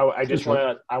 Mike, I just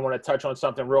want to touch on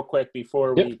something real quick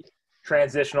before we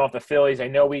transition off the Phillies. I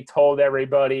know we told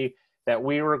everybody that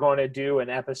we were going to do an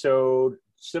episode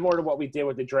similar to what we did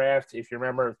with the draft. If you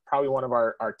remember, probably one of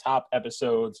our top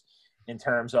episodes in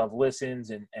terms of listens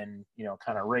and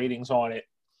kind of ratings on it.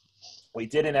 We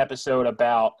did an episode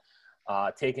about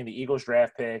taking the Eagles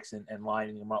draft picks and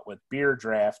lining them up with beer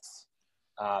drafts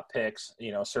picks.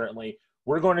 Certainly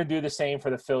we're going to do the same for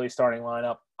the Philly starting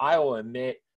lineup. I will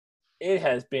admit it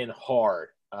has been hard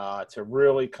to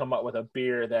really come up with a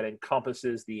beer that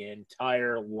encompasses the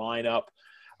entire lineup.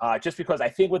 Just because I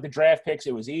think with the draft picks,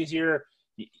 it was easier.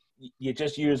 You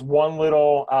just use one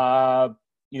little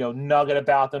nugget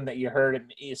about them that you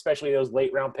heard, especially those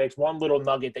late round picks. One little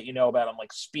nugget that you know about them,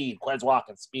 like speed, Quez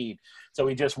Watkins speed. So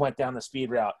we just went down the speed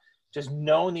route. Just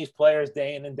knowing these players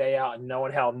day in and day out and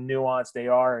knowing how nuanced they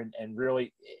are, and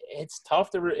really, it's tough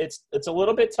it's a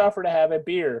little bit tougher to have a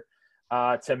beer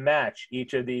to match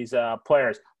each of these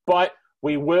players. But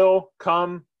we will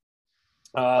come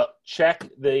check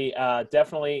the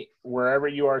definitely wherever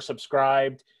you are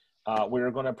subscribed.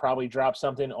 We're going to probably drop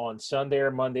something on Sunday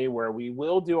or Monday where we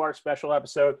will do our special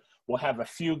episode. We'll have a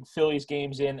few Phillies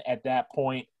games in at that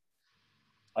point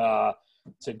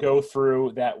to go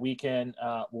through that weekend.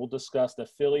 We'll discuss the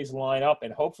Phillies lineup,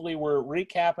 and hopefully we're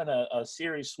recapping a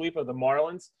series sweep of the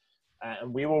Marlins.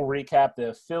 And we will recap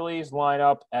the Phillies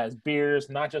lineup as beers,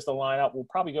 not just the lineup. We'll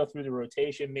probably go through the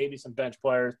rotation, maybe some bench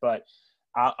players, but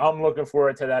I'm looking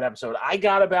forward to that episode. I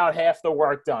got about half the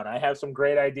work done. I have some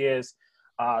great ideas.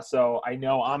 So I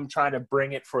know I'm trying to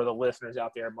bring it for the listeners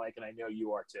out there, Mike, and I know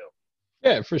you are too.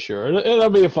 Yeah, for sure. It'll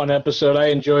be a fun episode. I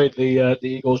enjoyed the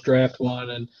Eagles draft one,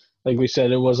 and like we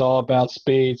said, it was all about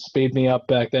speed. Speed me up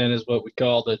back then is what we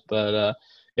called it. But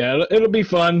yeah, it'll be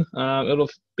fun. It'll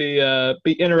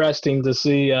be interesting to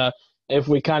see if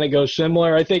we kind of go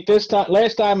similar. I think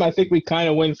last time, I think we kind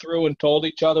of went through and told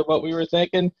each other what we were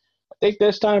thinking. I think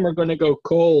this time we're going to go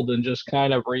cold and just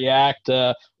kind of react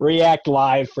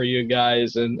live for you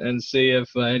guys and see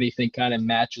if anything kind of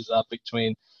matches up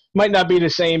between. Might not be the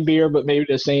same beer, but maybe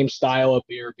the same style of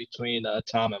beer between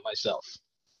Tom and myself.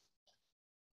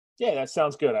 Yeah, that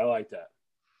sounds good. I like that.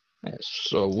 Yeah,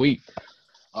 sweet.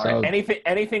 All right.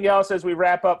 Anything else as we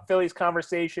wrap up Phillies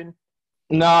conversation?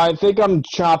 No, I think I'm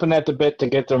chomping at the bit to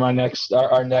get to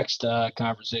our next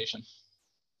conversation.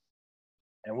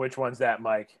 And which one's that,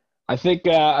 Mike? I think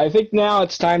now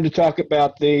it's time to talk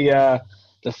about the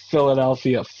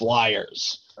Philadelphia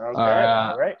Flyers. Okay,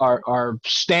 all right. Our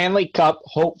Stanley Cup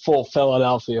hopeful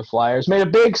Philadelphia Flyers made a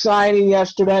big signing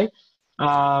yesterday.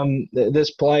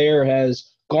 This player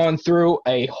has gone through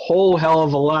a whole hell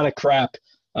of a lot of crap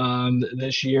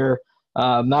this year,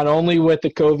 not only with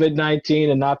the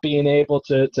COVID-19 and not being able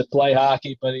to play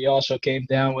hockey, but he also came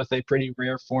down with a pretty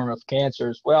rare form of cancer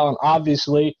as well. And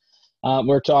obviously,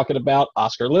 we're talking about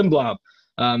Oskar Lindblom.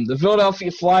 The Philadelphia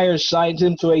Flyers signed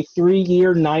him to a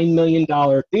 3-year, $9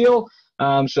 million deal.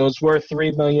 So it's worth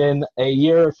 $3 million a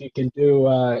year. If you can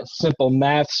do simple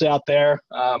maths out there,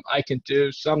 I can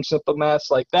do some simple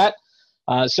maths like that.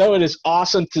 So it is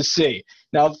awesome to see.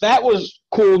 Now, that was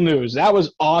cool news. That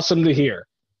was awesome to hear.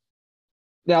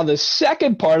 Now, the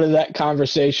second part of that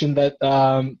conversation that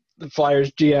the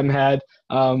Flyers GM had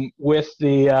with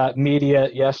the media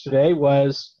yesterday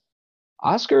was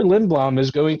Oskar Lindblom is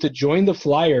going to join the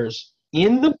Flyers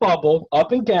in the bubble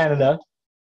up in Canada,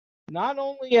 not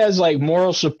only as like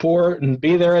moral support and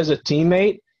be there as a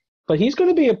teammate, but he's going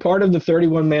to be a part of the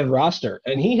 31-man roster,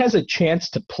 and he has a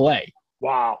chance to play.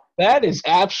 Wow. That is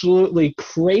absolutely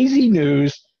crazy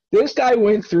news. This guy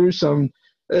went through some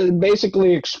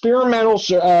basically experimental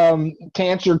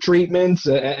cancer treatments,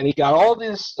 and he got all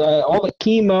the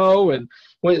chemo and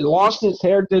lost his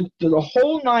hair, did the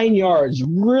whole 9 yards,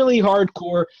 really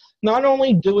hardcore. Not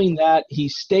only doing that, he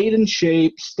stayed in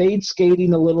shape, stayed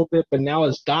skating a little bit, but now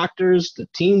his doctors, the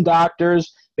team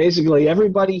doctors, basically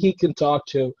everybody he can talk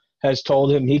to has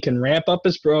told him he can ramp up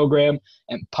his program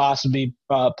and possibly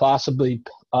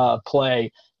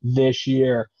play this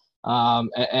year.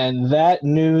 And that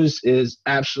news is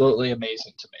absolutely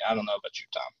amazing to me. I don't know about you,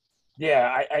 Tom.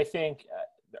 Yeah, I think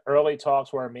the early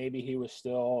talks were maybe he was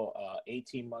still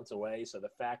 18 months away. So the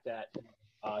fact that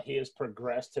he has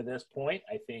progressed to this point,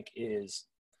 I think, is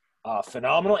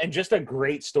phenomenal and just a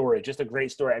great story.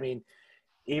 I mean,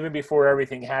 even before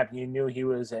everything happened, you knew he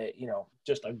was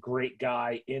just a great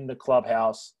guy in the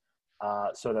clubhouse.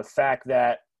 So the fact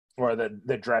that, or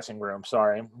the dressing room,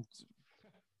 sorry,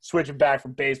 switching back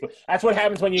from baseball. That's what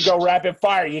happens when you go rapid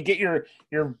fire. You get your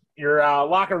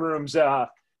locker rooms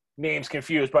names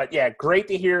confused. But yeah, great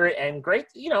to hear it, and great,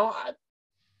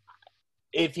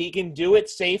 if he can do it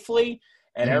safely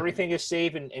and everything is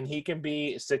safe and he can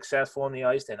be successful on the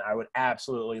ice, then I would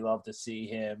absolutely love to see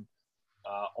him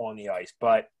on the ice.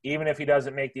 But even if he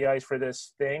doesn't make the ice for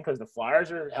this thing, because the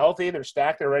Flyers are healthy, they're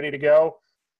stacked, they're ready to go,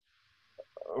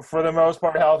 for the most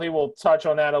part healthy. We'll touch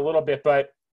on that a little bit, but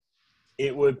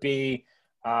it would be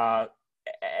at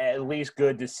least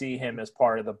good to see him as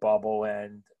part of the bubble,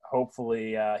 and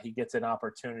hopefully he gets an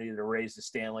opportunity to raise the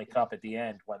Stanley Cup at the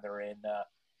end when they're in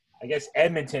I guess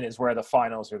Edmonton is where the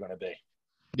finals are going to be.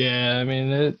 Yeah, I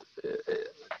mean,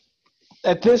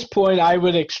 at this point, I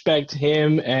would expect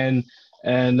him and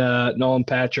Nolan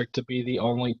Patrick to be the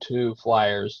only two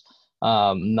Flyers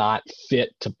not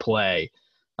fit to play.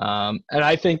 And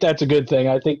I think that's a good thing.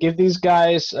 I think if these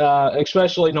guys,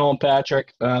 especially Nolan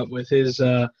Patrick, with his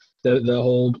the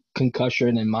whole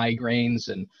concussion and migraines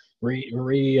and what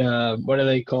do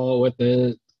they call it with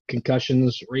the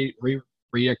concussions,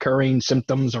 reoccurring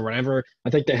symptoms or whatever. I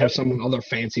think they have some other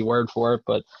fancy word for it,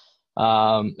 but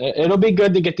it'll be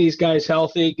good to get these guys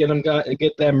healthy,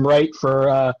 get them right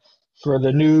for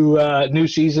the new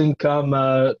season come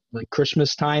like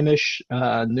Christmas time-ish,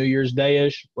 New Year's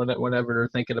Day-ish, whenever they're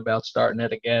thinking about starting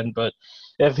it again. But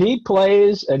if he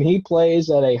plays at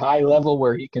a high level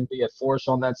where he can be a force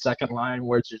on that second line,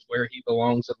 which is where he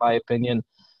belongs, in my opinion,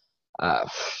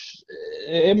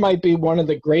 it might be one of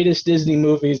the greatest Disney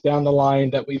movies down the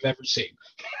line that we've ever seen.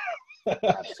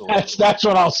 That's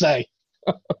what I'll say.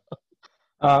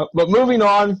 But moving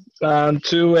on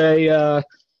to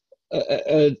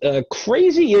a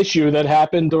crazy issue that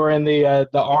happened during the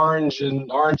orange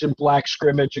and black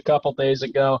scrimmage a couple days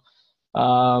ago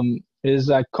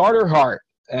is Carter Hart,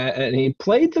 and he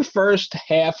played the first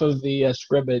half of the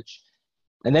scrimmage,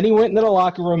 and then he went into the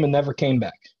locker room and never came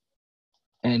back.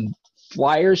 And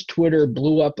Flyers Twitter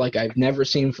blew up like I've never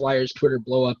seen Flyers Twitter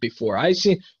blow up before.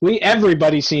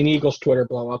 Everybody's seen Eagles Twitter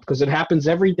blow up because it happens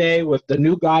every day with the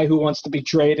new guy who wants to be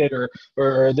traded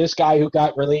or this guy who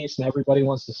got released and everybody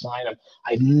wants to sign him.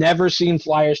 I've never seen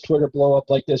Flyers Twitter blow up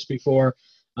like this before.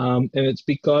 And it's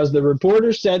because the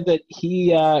reporter said that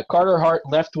Carter Hart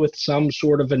left with some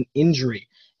sort of an injury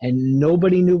and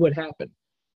nobody knew what happened.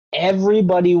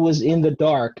 Everybody was in the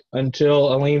dark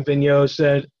until Alain Vigneault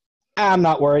said, I'm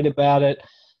not worried about it.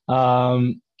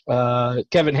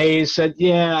 Kevin Hayes said,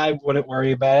 yeah, I wouldn't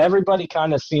worry about it. Everybody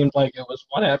kind of seemed like it was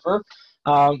whatever,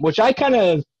 which I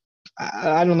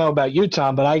don't know about you,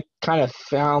 Tom, but I kind of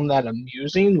found that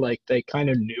amusing. Like they kind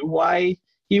of knew why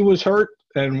he was hurt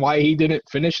and why he didn't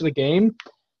finish the game.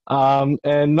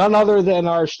 And none other than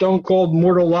our stone cold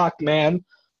mortal lock man,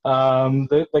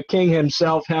 the king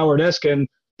himself, Howard Eskin,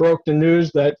 broke the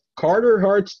news that Carter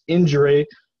Hart's injury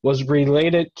was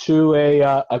related to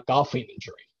a golfing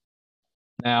injury.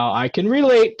 Now, I can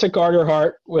relate to Carter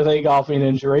Hart with a golfing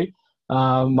injury.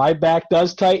 My back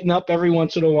does tighten up every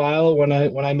once in a while when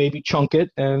I maybe chunk it,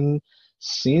 and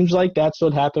seems like that's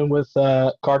what happened with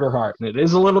Carter Hart. And it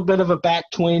is a little bit of a back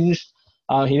twinge.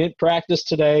 He didn't practice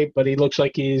today, but he looks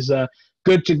like he's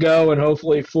good to go and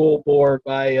hopefully full bore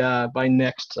by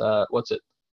next August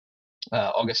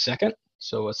 2nd.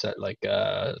 So what's that, like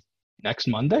next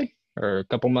Monday or a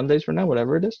couple Mondays from now,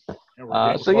 whatever it is.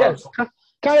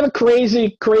 Kind of a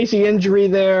crazy injury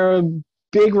there.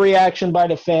 Big reaction by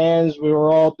the fans. We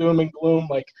were all doom and gloom.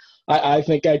 Like I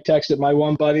think I texted my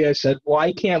one buddy. I said,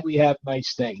 why can't we have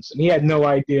nice things? And he had no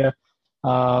idea.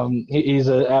 He's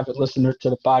an avid listener to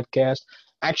the podcast,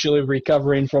 actually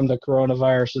recovering from the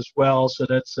coronavirus as well. So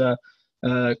that's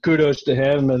kudos to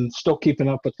him, and still keeping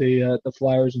up with the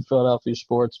Flyers and Philadelphia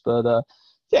sports. But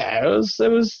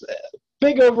it was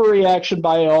big overreaction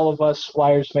by all of us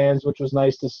Flyers fans, which was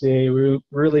nice to see. We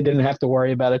really didn't have to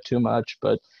worry about it too much,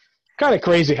 but kind of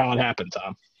crazy how it happened,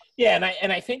 Tom. Yeah,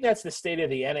 and I think that's the state of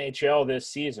the NHL this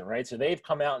season, right? So they've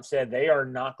come out and said they are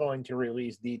not going to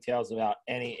release details about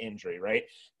any injury, right?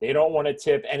 They don't want to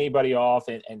tip anybody off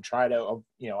and try to,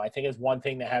 I think it's one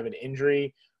thing to have an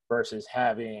injury versus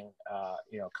having,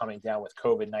 coming down with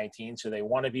COVID-19. So they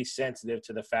want to be sensitive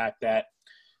to the fact that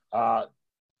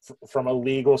from a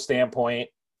legal standpoint,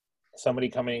 somebody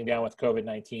coming down with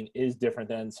COVID-19 is different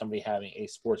than somebody having a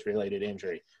sports-related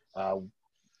injury.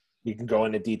 We can go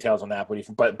into details on that,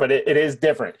 but it is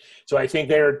different. So I think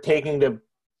they're taking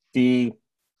the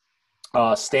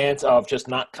stance of just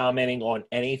not commenting on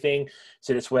anything.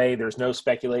 So this way there's no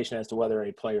speculation as to whether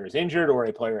a player is injured or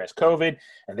a player has COVID,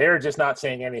 and they're just not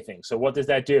saying anything. So what does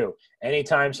that do?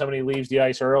 Anytime somebody leaves the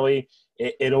ice early,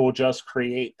 it'll just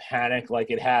create panic like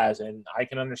it has. And I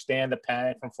can understand the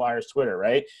panic from Flyers Twitter,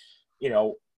 right?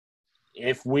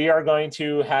 If we are going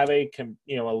to have a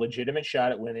legitimate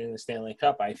shot at winning the Stanley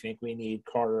Cup, I think we need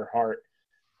Carter Hart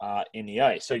in the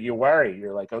ice. So you worry.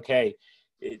 You're like, okay,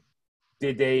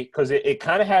 did they – because it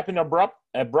kind of happened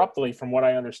abruptly from what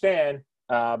I understand.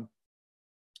 Did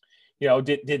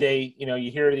they –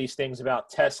 you hear these things about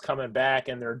tests coming back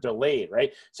and they're delayed,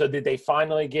 right? So did they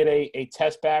finally get a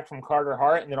test back from Carter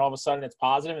Hart and then all of a sudden it's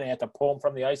positive and they have to pull him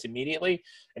from the ice immediately?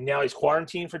 And now he's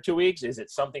quarantined for 2 weeks? Is it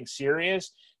something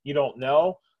serious? You don't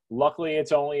know. Luckily,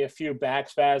 it's only a few back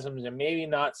spasms and maybe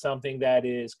not something that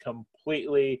is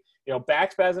completely –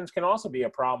 back spasms can also be a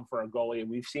problem for a goalie.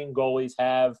 We've seen goalies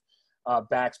have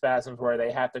back spasms where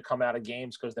they have to come out of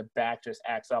games because the back just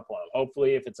acts up on them.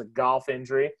 Hopefully, if it's a golf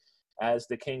injury, as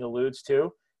the King alludes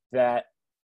to, that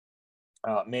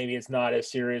maybe it's not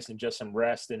as serious and just some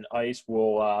rest and ice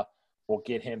will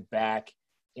get him back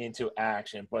into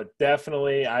action. But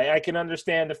definitely, I can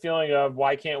understand the feeling of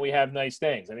why can't we have nice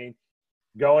things? I mean,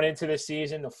 going into the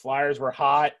season, the Flyers were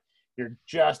hot. You're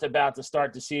just about to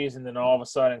start the season, then all of a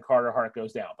sudden Carter Hart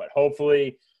goes down. But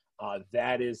hopefully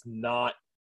that is not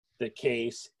the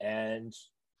case, and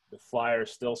the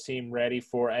Flyers still seem ready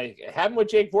for it happened with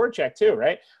Jake Voracek too,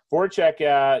 right?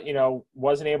 Voracek,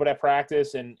 wasn't able to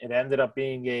practice, and it ended up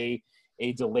being a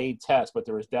delayed test, but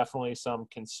there was definitely some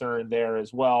concern there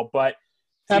as well. But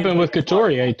happened with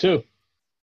Couturier too,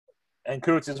 and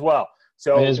Coots as well.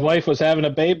 So his wife was having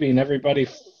a baby, and everybody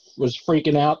was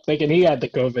freaking out, thinking he had the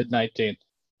COVID-19,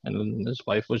 and his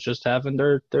wife was just having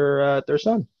their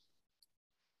son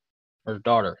or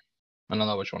daughter. I don't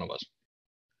know which one it was.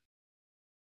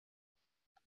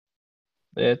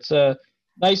 It's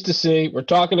nice to see. We're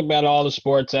talking about all the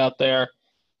sports out there.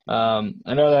 I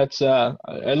know that's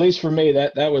at least for me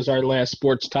that was our last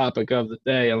sports topic of the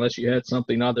day, unless you had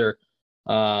something other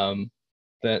than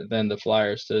the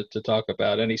Flyers to talk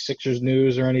about. Any Sixers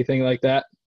news or anything like that?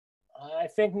 I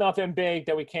think nothing big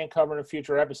that we can't cover in a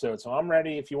future episode. So I'm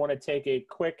ready if you want to take a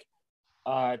quick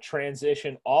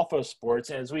transition off of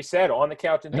sports. And as we said, on the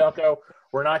Couch and Dunko,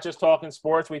 we're not just talking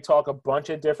sports. We talk a bunch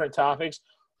of different topics.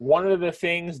 One of the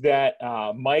things that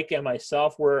Mike and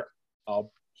myself were a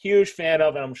huge fan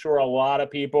of, and I'm sure a lot of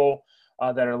people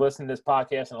that are listening to this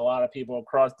podcast and a lot of people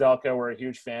across Delco were a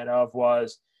huge fan of,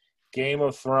 was Game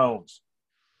of Thrones.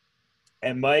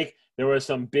 And Mike, there was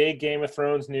some big Game of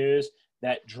Thrones news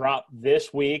that dropped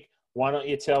this week. Why don't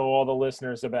you tell all the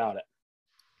listeners about it?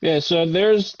 Yeah, so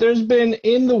there's been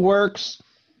in the works.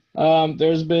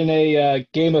 There's been a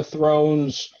Game of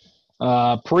Thrones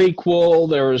prequel.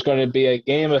 There was going to be a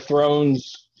Game of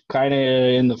Thrones kind of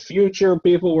in the future.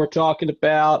 People were talking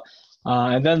about,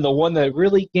 and then the one that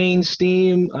really gained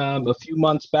steam a few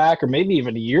months back, or maybe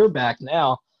even a year back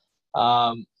now,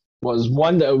 was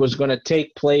one that was going to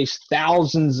take place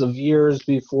thousands of years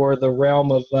before the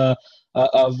realm of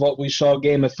what we saw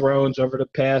Game of Thrones over the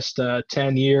past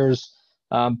 10 years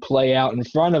play out in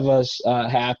front of us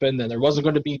happened. And there wasn't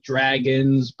going to be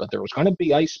dragons, but there was going to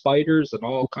be ice spiders and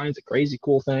all kinds of crazy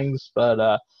cool things.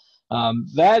 But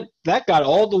that got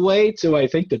all the way to, I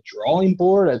think, the drawing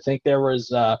board. I think there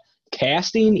was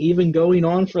casting even going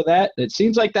on for that. It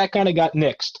seems like that kind of got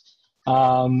nixed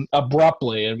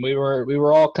abruptly, and we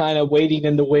were all kind of waiting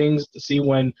in the wings to see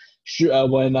when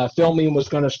filming was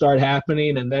going to start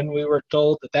happening, and then we were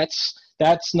told that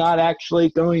that's not actually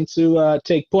going to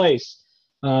take place.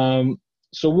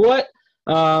 So what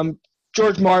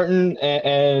George Martin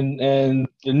and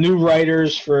the new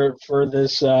writers for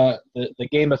this the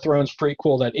Game of Thrones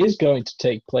prequel that is going to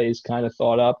take place kind of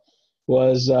thought up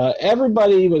was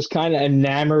everybody was kind of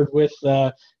enamored with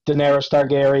Daenerys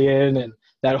Targaryen and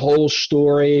that whole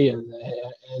story,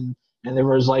 and there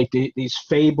was like these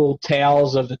fabled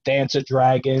tales of the Dance of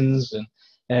Dragons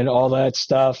and all that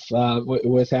stuff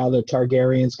with how the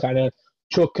Targaryens kind of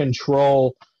took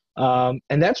control. And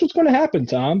that's what's going to happen,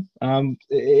 Tom.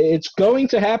 It's going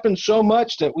to happen so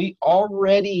much that we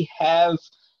already have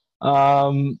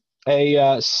a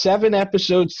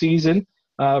 7-episode season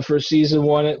for season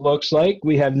 1, it looks like.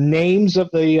 We have names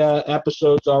of the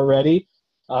episodes already.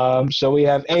 So we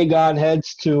have Aegon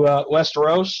heads to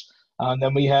Westeros.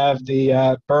 Then we have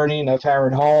the burning of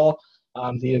Harrenhal,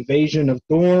 the invasion of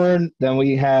Dorne. Then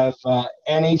we have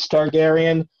Aenys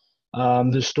Targaryen,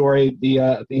 the story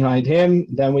behind him.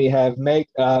 Then we have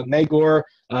Maegor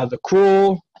the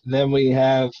Cruel. Then we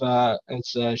have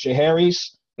it's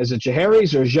Jaehaerys. Is it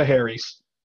Jaehaerys or Jaehaerys?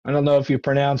 I don't know if you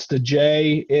pronounce the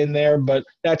J in there, but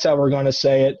that's how we're going to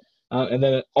say it. And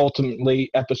then ultimately,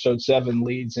 episode 7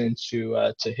 leads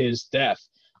into to his death.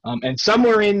 And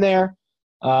somewhere in there,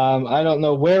 I don't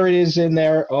know where it is in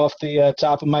there off the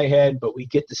top of my head, but we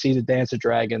get to see the Dance of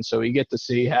Dragons. So we get to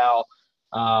see how,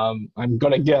 I'm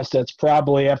going to guess that's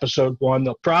probably episode 1.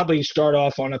 They'll probably start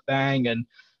off on a bang, and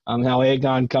how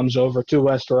Aegon comes over to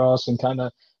Westeros and kind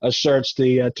of asserts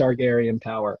the Targaryen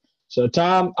power. So,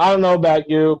 Tom, I don't know about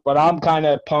you, but I'm kind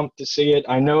of pumped to see it.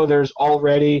 I know there's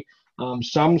already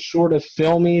some sort of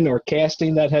filming or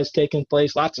casting that has taken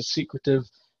place. Lots of secretive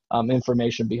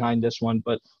information behind this one,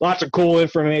 but lots of cool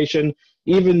information.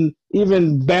 Even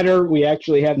better, we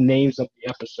actually have names of the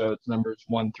episodes, numbers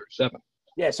 1 through 7.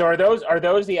 Yeah, so are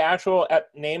those the actual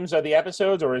names of the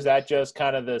episodes, or is that just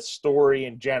kind of the story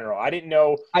in general? I didn't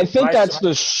know. I think that's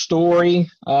the story.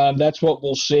 That's what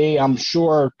we'll see. I'm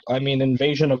sure. I mean,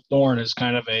 Invasion of Dorne is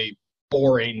kind of a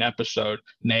boring episode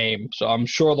name, so I'm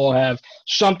sure they'll have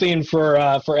something for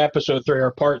episode 3,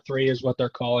 or part 3 is what they're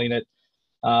calling it.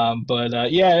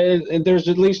 Yeah, there's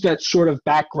at least that sort of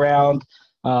background,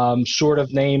 sort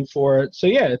of name for it. So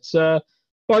yeah, it's a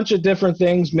bunch of different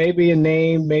things, maybe a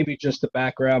name, maybe just a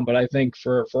background, but I think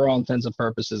for all intents and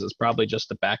purposes, it's probably just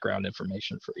the background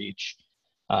information for each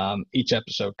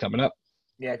episode coming up.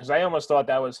 Yeah, because I almost thought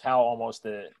that was how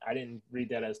I didn't read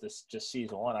that as this just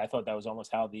season 1. I thought that was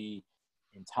almost how the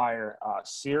entire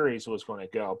series was going to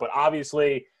go. But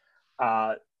obviously,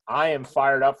 I am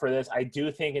fired up for this. I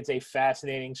do think it's a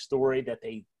fascinating story that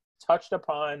they touched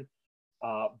upon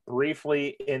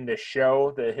briefly in the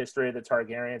show, the history of the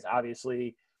Targaryens.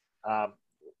 Obviously,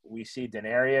 we see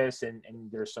Daenerys, and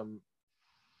there's some,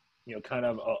 kind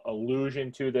of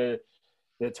allusion to the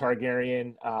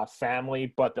Targaryen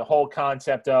family, but the whole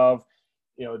concept of,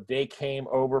 they came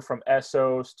over from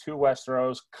Essos to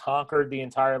Westeros, conquered the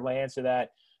entire land, so that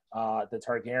the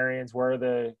Targaryens were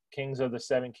the kings of the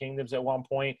 7 kingdoms at one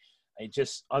point.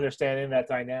 Just understanding that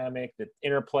dynamic, the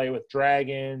interplay with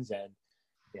dragons, and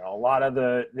a lot of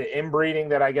the inbreeding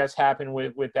that I guess happened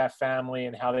with that family,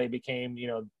 and how they became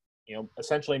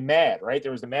essentially mad. Right,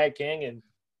 there was the Mad King, and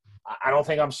I don't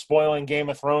think I'm spoiling Game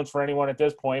of Thrones for anyone at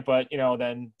this point, but,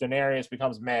 then Daenerys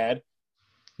becomes mad.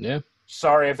 Yeah.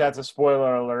 Sorry if that's a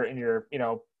spoiler alert and you're,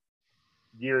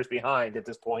 years behind at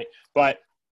this point. But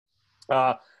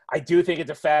I do think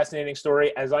it's a fascinating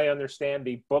story. As I understand,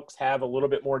 the books have a little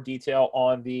bit more detail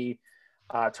on the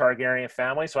Targaryen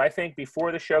family. So I think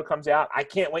before the show comes out, I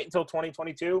can't wait until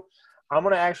 2022. I'm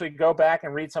going to actually go back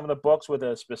and read some of the books with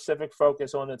a specific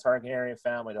focus on the Targaryen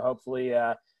family to hopefully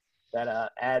that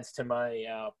adds to my,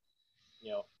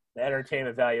 the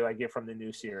entertainment value I get from the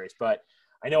new series. But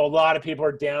I know a lot of people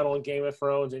are down on Game of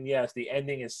Thrones, and yes, the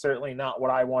ending is certainly not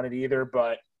what I wanted either,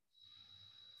 but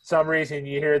some reason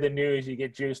you hear the news, you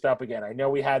get juiced up again. I know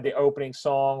we had the opening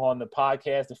song on the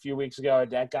podcast a few weeks ago.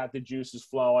 That got the juices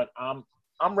flowing. I'm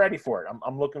ready for it.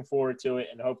 I'm looking forward to it,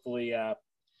 and hopefully,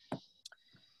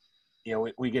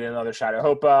 we get another shot. I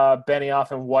hope Benioff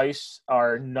and Weiss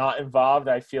are not involved.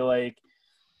 I feel like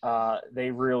they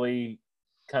really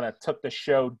kind of took the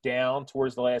show down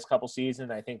towards the last couple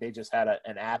seasons. I think they just had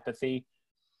an apathy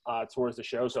towards the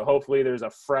show. So hopefully there's a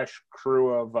fresh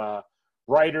crew of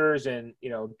writers and,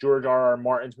 George R.R.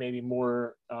 Martin's maybe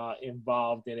more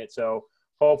involved in it. So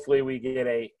hopefully we get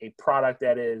a product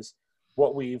that is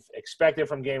what we've expected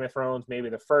from Game of Thrones, maybe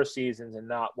the first seasons, and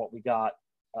not what we got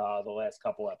the last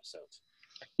couple episodes.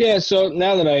 Yeah, so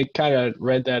now that I kind of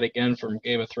read that again from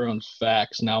Game of Thrones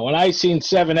facts, now when I seen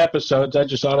 7 episodes, I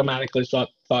just automatically thought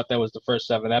that was the first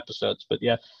 7 episodes. But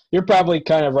yeah, you're probably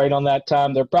kind of right on that,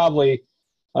 Tom. They're probably,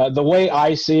 the way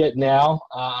I see it now,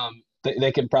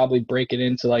 they can probably break it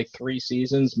into like 3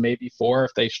 seasons, maybe 4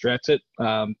 if they stretch it.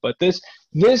 But this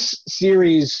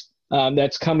series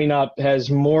that's coming up has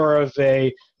more of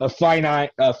a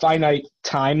finite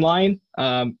timeline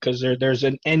because there's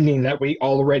an ending that we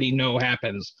already know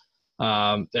happens,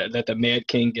 that the Mad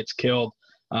King gets killed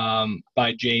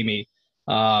by Jaime,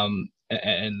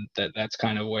 and that's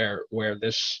kind of where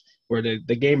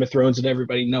the Game of Thrones that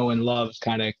everybody know and loves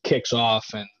kind of kicks off,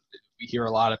 and we hear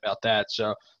a lot about that.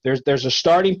 So there's a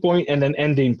starting point and an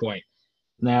ending point.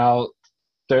 Now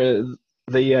the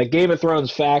Game of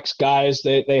Thrones facts guys,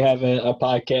 they have a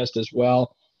podcast as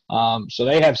well. So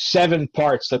they have 7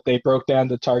 parts that they broke down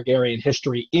the Targaryen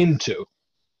history into.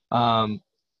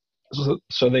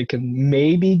 So they can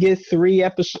maybe get 3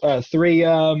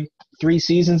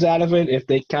 seasons out of it if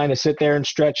they kind of sit there and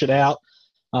stretch it out,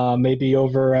 maybe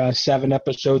over 7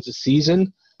 episodes a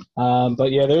season.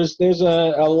 But yeah, there's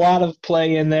a lot of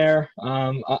play in there.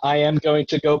 I am going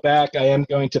to go back. I am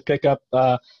going to pick up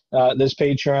this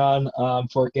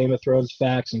Patreon for Game of Thrones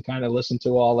facts and kind of listen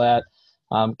to all that.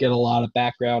 Get a lot of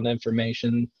background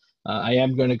information. I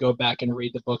am going to go back and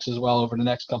read the books as well over the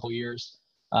next couple years,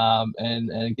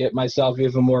 and get myself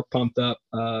even more pumped up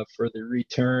for the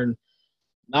return.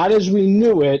 Not as we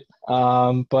knew it,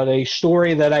 but a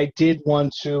story that I did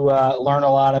want to learn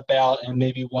a lot about and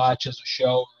maybe watch as a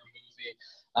show or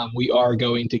a movie. We are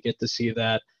going to get to see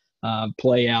that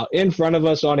play out in front of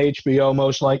us on HBO,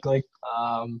 most likely.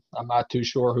 I'm not too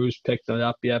sure who's picked it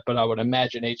up yet, but I would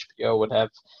imagine HBO would have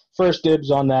first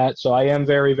dibs on that. So I am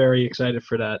very, very excited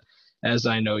for that, as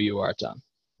I know you are, Tom.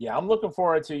 Yeah, I'm looking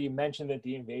forward to, you mentioned that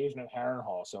the invasion of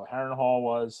Harrenhal. So Harrenhal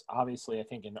was obviously, I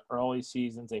think in the early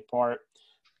seasons, a part.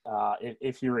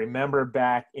 If you remember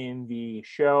back in the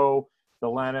show, the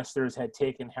Lannisters had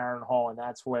taken Harrenhal, and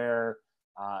that's where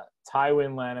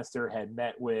Tywin Lannister had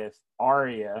met with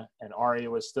Arya, and Arya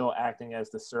was still acting as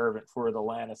the servant for the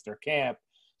Lannister camp.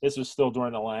 This was still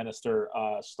during the Lannister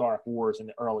Stark Wars in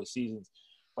the early seasons.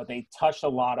 But they touched a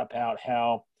lot about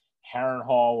how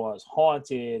Harrenhal was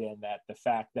haunted, and that the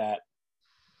fact that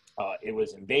it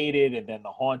was invaded, and then the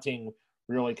haunting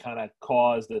really kind of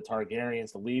caused the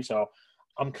Targaryens to leave. So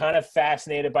I'm kind of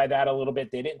fascinated by that a little bit.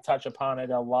 They didn't touch upon it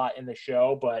a lot in the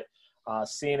show, but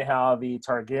seeing how the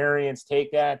Targaryens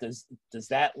take that, does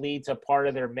that lead to part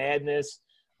of their madness?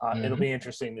 It'll be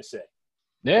interesting to see.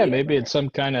 Yeah, maybe it's some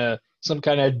kind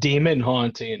of demon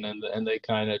haunting, and they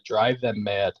kind of drive them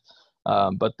mad.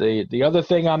 But the other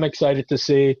thing I'm excited to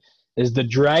see is the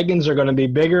dragons are going to be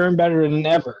bigger and better than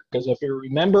ever. Because if you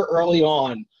remember early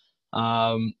on,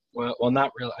 well,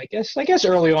 not really. I guess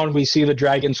early on we see the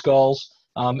dragon skulls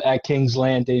at King's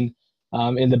Landing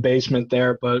in the basement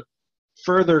there. But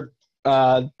further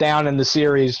down in the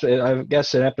series, I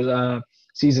guess in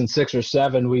season 6 or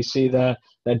 7, we see that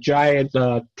giant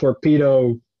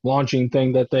torpedo launching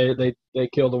thing that they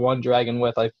killed the one dragon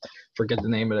with. I forget the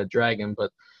name of the dragon,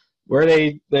 but where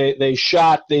they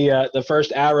shot the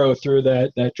first arrow through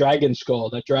that dragon skull.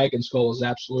 That dragon skull is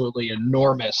absolutely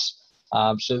enormous.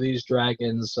 So these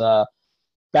dragons,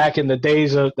 back in the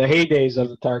heydays of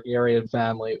the Targaryen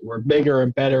family, were bigger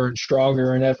and better and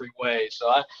stronger in every way.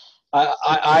 So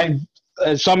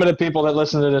As some of the people that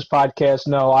listen to this podcast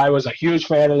know, I was a huge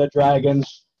fan of the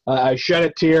Dragons. I shed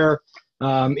a tear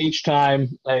each time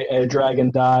a Dragon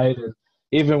died, and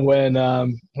even when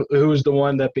who was the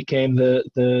one that became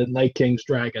the Night King's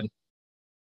dragon?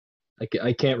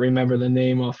 I can't remember the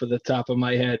name off of the top of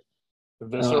my head.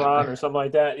 Visceron or something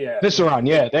like that. Yeah. Visceron.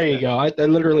 Yeah, there you go. I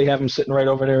literally have him sitting right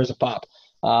over there as a pop.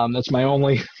 That's my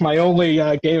only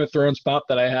Game of Thrones pop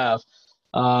that I have.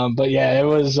 But yeah, it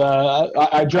was.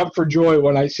 I jumped for joy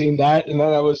when I seen that, and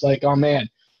then I was like, "Oh man,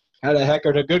 how the heck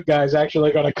are the good guys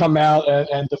actually going to come out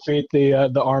and defeat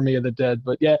the army of the dead?"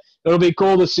 But yeah, it'll be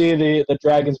cool to see the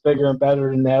dragons bigger and better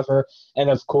than ever,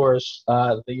 and of course,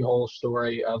 the whole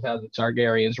story of how the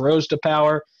Targaryens rose to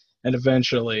power and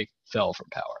eventually fell from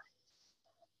power.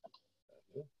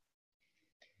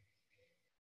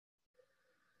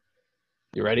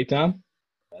 You ready, Tom?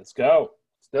 Let's go.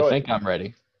 Let's do I it. think I'm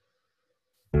ready.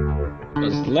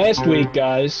 'Cause last week,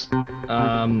 guys,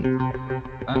 I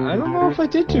don't know if I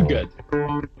did too good.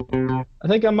 I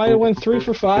think I might have went 3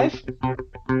 for 5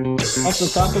 off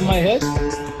the top of my head.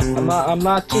 I'm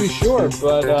not too sure,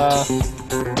 but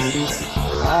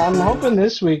I'm hoping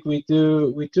this week we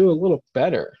do a little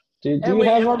better. Do you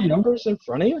have our numbers in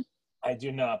front of you? I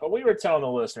do not, but we were telling the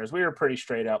listeners we were pretty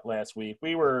straight up last week.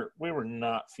 We were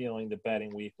not feeling the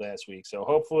betting week last week, so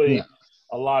hopefully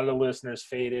a lot of the listeners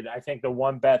faded. I think the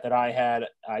one bet that I had,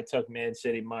 I took Man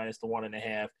City minus the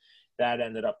 1.5. That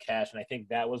ended up cashing. I think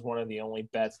that was one of the only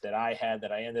bets that I had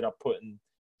that I ended up putting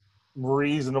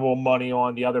reasonable money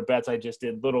on. The other bets I just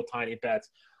did little tiny bets.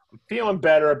 I'm feeling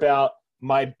better about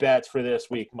my bets for this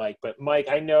week, Mike. But, Mike,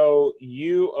 I know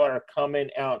you are coming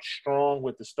out strong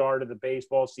with the start of the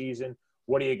baseball season.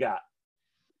 What do you got?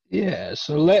 Yeah,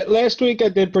 so last week I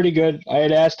did pretty good. I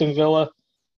had Aston Villa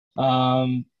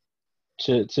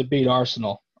to beat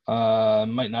Arsenal.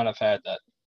 Might not have had that,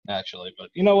 actually. But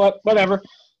you know what? Whatever.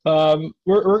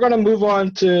 We're going to move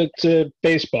on to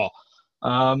baseball.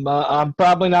 I'm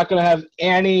probably not going to have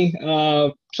any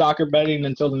soccer betting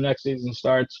until the next season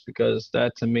starts because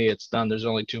that, to me, it's done. There's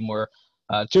only two more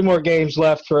games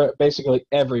left for basically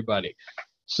everybody.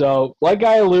 So, like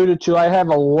I alluded to, I have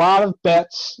a lot of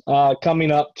bets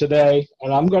coming up today,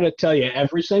 and I'm going to tell you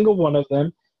every single one of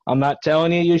them. I'm not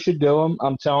telling you should do them.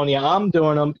 I'm telling you I'm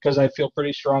doing them because I feel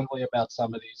pretty strongly about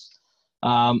some of these.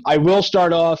 I will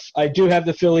start off. I do have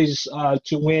the Phillies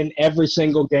to win every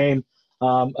single game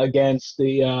against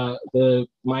the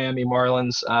Miami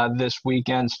Marlins this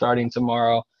weekend, starting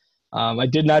tomorrow. I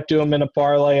did not do them in a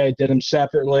parlay. I did them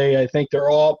separately. I think they're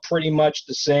all pretty much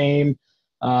the same,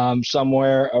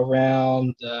 somewhere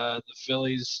around the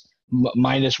Phillies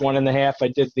minus 1.5. I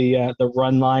did the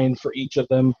run line for each of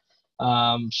them.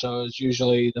 So it's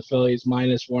usually the Phillies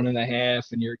minus 1.5,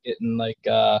 and you're getting like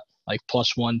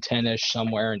plus 110-ish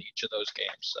somewhere in each of those games.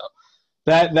 So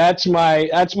that's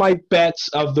my bets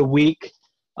of the week.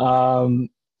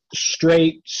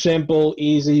 Straight, simple,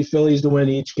 easy. Phillies to win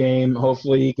each game.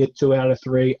 Hopefully you get 2 out of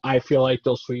 3. I feel like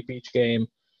they'll sweep each game.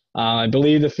 I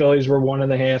believe the Phillies were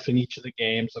 1.5 in each of the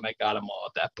games, and I got them all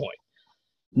at that point.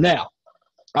 Now,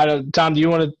 Tom, do you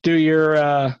want to do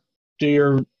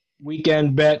your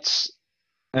weekend bets,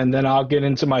 and then I'll get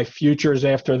into my futures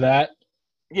after that?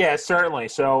 Yeah, certainly.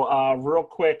 So real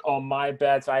quick on my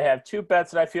bets, I have 2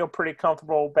 bets that I feel pretty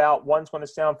comfortable about. One's going to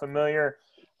sound familiar.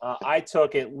 I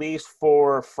took, at least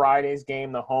for Friday's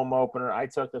game, the home opener, I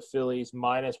took the Phillies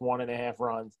minus 1.5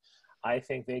 runs. I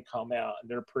think they come out and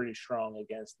they're pretty strong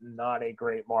against not a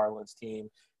great Marlins team.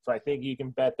 So I think you can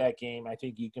bet that game. I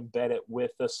think you can bet it with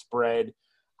the spread.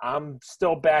 I'm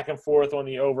still back and forth on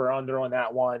the over-under on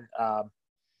that one. I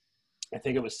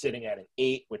think it was sitting at an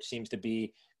 8, which seems to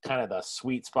be kind of the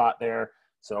sweet spot there.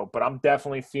 So, but I'm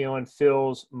definitely feeling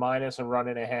Phil's minus a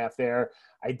 1.5 there.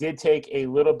 I did take a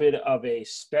little bit of a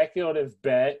speculative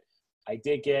bet. I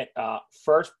did get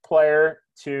first player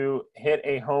to hit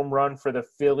a home run for the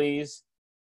Phillies.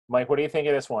 Mike, what do you think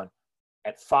of this one?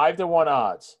 At 5-1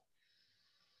 odds,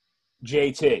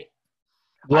 JT.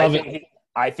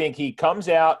 I think he comes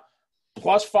out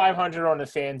plus 500 on the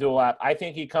FanDuel app. I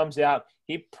think he comes out.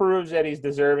 He proves that he's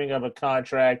deserving of a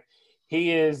contract.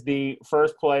 He is the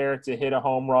first player to hit a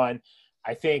home run.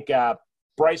 I think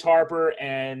Bryce Harper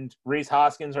and Rhys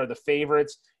Hoskins are the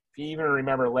favorites. If you even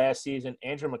remember last season,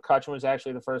 Andrew McCutchen was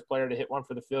actually the first player to hit one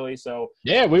for the Phillies. So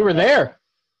yeah, we were there.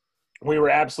 We were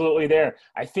absolutely there.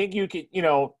 I think you could,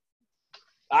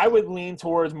 I would lean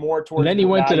more towards. And then he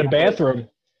went to the bathroom,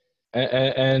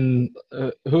 and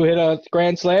who hit a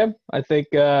grand slam? I think,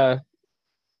 who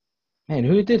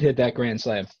did hit that grand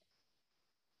slam?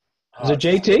 Was it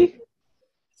JT?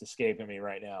 It's escaping me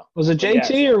right now. Was it But JT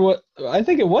yes, or what? I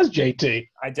think it was JT.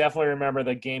 I definitely remember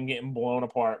the game getting blown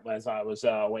apart as I was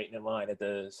waiting in line at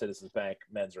the Citizens Bank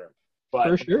men's room. For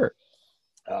But sure.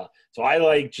 so I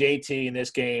like JT in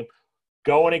this game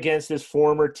going against his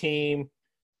former team.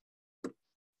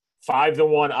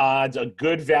 5-1 odds, a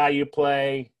good value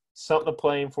play, something to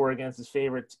play him for against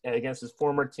his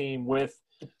former team with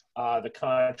the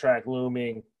contract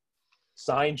looming.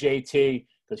 Sign JT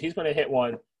because he's going to hit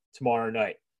one tomorrow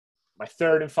night. My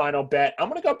third and final bet, I'm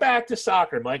going to go back to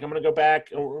soccer, Mike. I'm going to go back.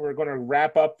 We're going to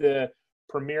wrap up the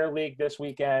Premier League this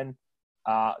weekend.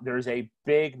 There's a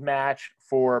big match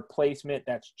for placement.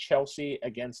 That's Chelsea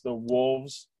against the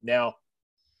Wolves. Now,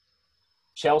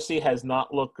 Chelsea has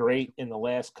not looked great in the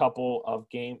last couple of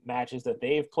game matches that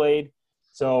they've played.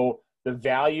 So the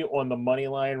value on the money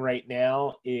line right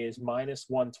now is minus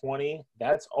 120.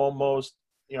 That's almost,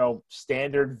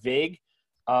 standard vig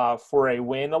for a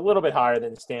win, a little bit higher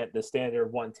than the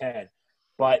standard 110.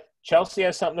 But Chelsea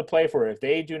has something to play for. If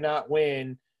they do not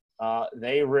win,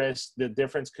 they risk the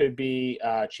difference could be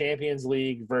Champions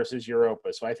League versus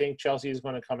Europa. So I think Chelsea is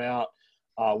going to come out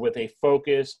with a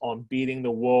focus on beating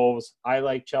the Wolves. I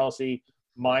like Chelsea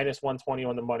minus 120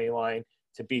 on the money line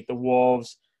to beat the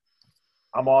Wolves.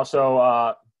 I'm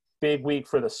also big week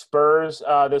for the Spurs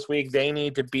this week. They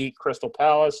need to beat Crystal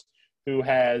Palace, who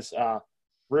has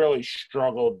really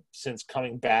struggled since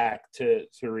coming back to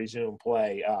resume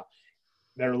play.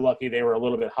 They're lucky they were a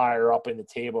little bit higher up in the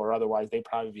table, or otherwise they'd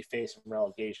probably be facing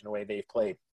relegation the way they've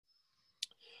played.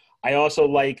 I also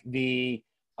like the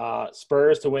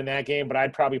Spurs to win that game, but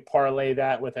I'd probably parlay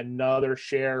that with another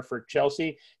share for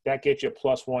Chelsea. That gets you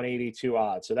plus 182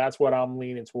 odds. So that's what I'm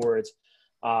leaning towards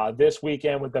this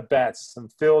weekend with the bets, some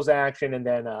Phil's action, and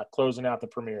then closing out the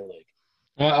Premier League.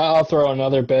 I'll throw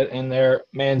another bet in there.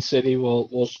 Man City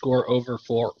will score over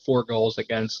four goals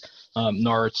against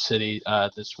Norwich City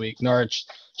this week. Norwich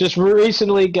just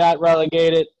recently got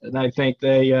relegated, and I think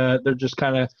they're just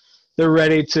kind of they're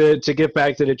ready to get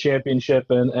back to the championship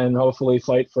and hopefully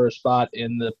fight for a spot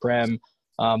in the Prem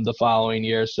the following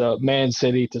year. So Man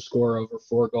City to score over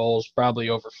 4 goals, probably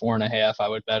over 4.5. I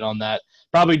would bet on that.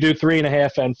 Probably do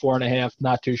 3.5 and 4.5.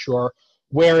 Not too sure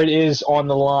where it is on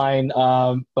the line,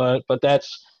 but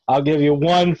that's I'll give you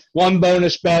one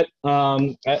bonus bet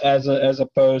as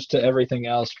opposed to everything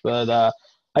else. But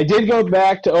I did go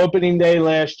back to opening day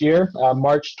last year,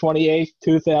 March 28th,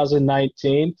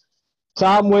 2019.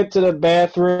 Tom went to the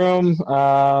bathroom.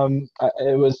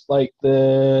 It was like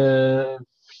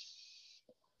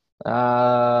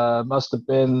must have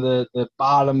been the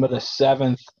bottom of the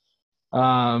 7th.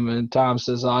 And Tom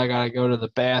says, I got to go to the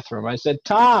bathroom. I said,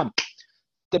 Tom,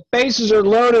 the bases are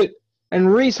loaded,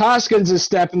 and Reese Hoskins is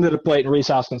stepping to the plate, and Reese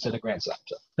Hoskins hit a grand slam.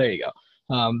 So there you go.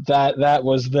 That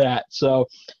was that. So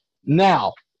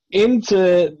now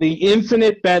into the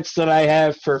infinite bets that I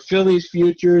have for Phillies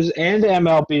futures and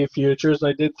MLB futures.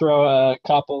 I did throw a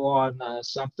couple on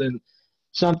something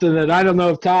that I don't know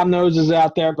if Tom knows is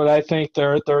out there, but I think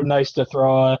they're nice to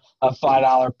throw a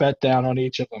 $5 bet down on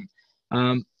each of them.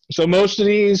 So most of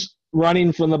these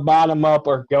running from the bottom up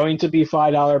are going to be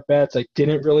 $5 bets. I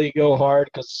didn't really go hard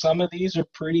because some of these are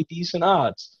pretty decent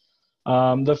odds.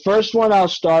 The first one I'll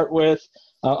start with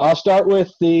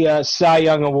the Cy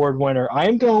Young Award winner. I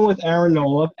am going with Aaron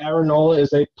Nola. Aaron Nola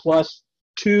is a plus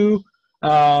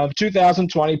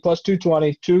 2020, plus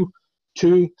 220,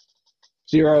 200,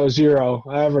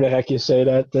 however the heck you say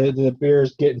that. The beer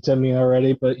is getting to me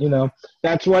already, but,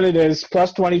 that's what it is,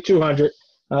 plus 2,200.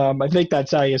 I think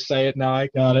that's how you say it now. I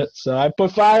got it. So I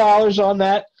put $5 on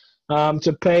that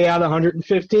to pay out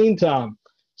 115, Tom.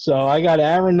 So I got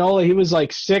Aaron Nola. He was like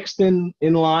 6th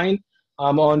in line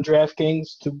on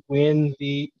DraftKings to win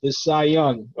the Cy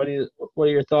Young. What are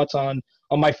your thoughts on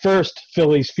my first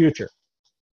Phillies future?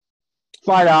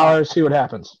 $5, see what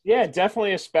happens. Yeah,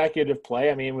 definitely a speculative play.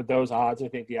 I mean, with those odds, I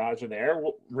think the odds are there.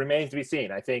 Remains to be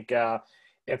seen. I think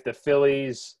if the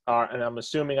Phillies are, and I'm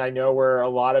assuming I know where a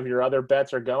lot of your other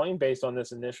bets are going based on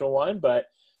this initial one, but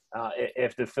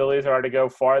if the Phillies are to go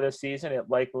far this season, it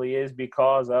likely is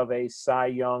because of a Cy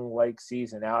Young-like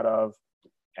season out of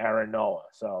Aaron Nola.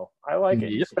 So I like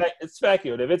it. Yep. It's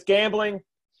speculative. It's gambling.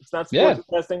 It's not sports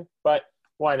investing, but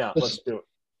why not? Let's do it.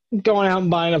 Going out and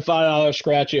buying a $5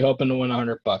 scratchy, hoping to win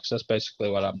 $100. That's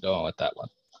basically what I'm doing with that one.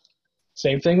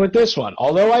 Same thing with this one.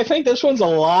 Although I think this one's a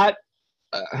lot.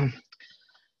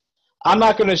 I'm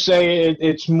not going to say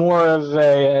it's more of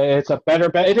it's a better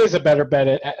bet. It is a better bet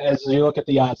as you look at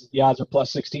the odds. The odds are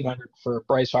plus 1,600 for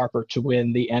Bryce Harper to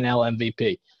win the NL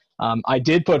MVP. I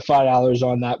did put $5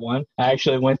 on that one. I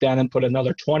actually went down and put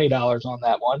another $20 on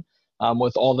that one.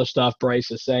 with all the stuff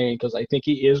Bryce is saying, because I think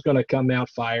he is going to come out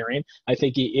firing. I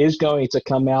think he is going to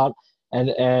come out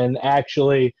and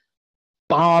actually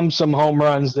bomb some home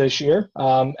runs this year,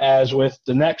 as with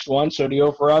the next one. So the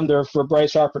over-under for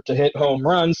Bryce Harper to hit home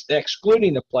runs,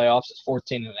 excluding the playoffs, is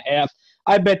 14.5.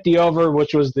 I bet the over,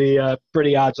 which was the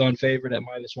pretty odds-on favorite at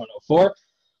minus 104.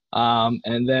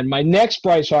 And then my next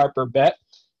Bryce Harper bet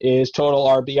is total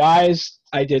RBIs.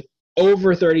 I did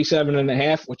over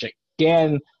 37.5, which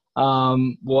again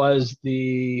was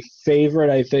the favorite.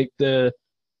 I think it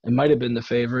might have been the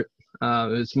favorite.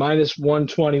 It's minus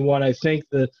 121. I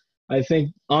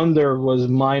think under was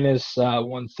minus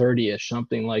 130-ish,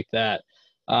 something like that.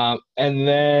 And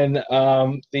then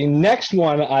the next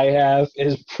one I have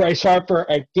is Bryce Harper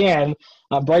again.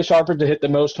 Bryce Harper to hit the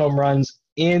most home runs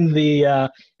in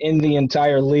the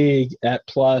entire league at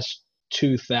plus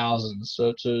 2,000.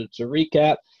 So to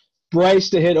recap, Bryce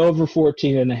to hit over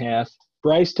 14.5,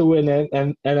 Bryce to win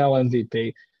NL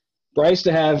MVP, Bryce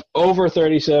to have over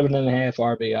 37.5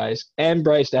 RBIs, and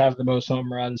Bryce to have the most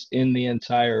home runs in the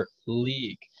entire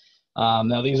league.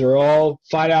 Now, these are all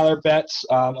 $5 bets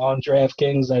on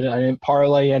DraftKings. I didn't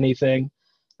parlay anything.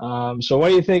 So what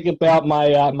do you think about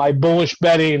my bullish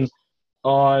betting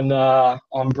on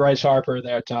Bryce Harper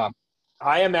there, Tom?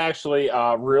 I am actually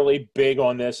really big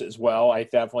on this as well. I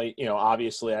definitely,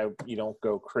 obviously you don't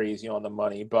go crazy on the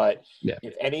money, but yeah.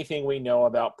 If anything we know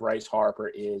about Bryce Harper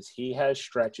is he has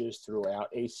stretches throughout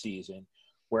a season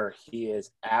where he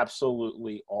is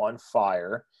absolutely on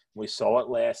fire. We saw it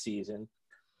last season,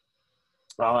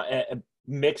 and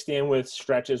mixed in with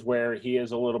stretches where he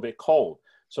is a little bit cold.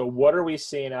 So what are we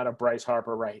seeing out of Bryce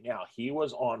Harper right now? He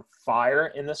was on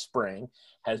fire in the spring,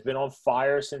 has been on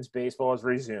fire since baseball has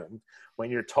resumed. When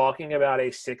you're talking about a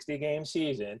 60-game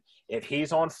season, if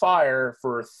he's on fire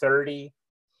for 30,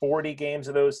 40 games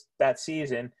of that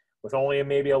season with only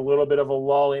maybe a little bit of a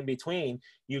lull in between,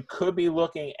 you could be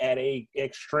looking at a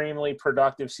extremely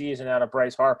productive season out of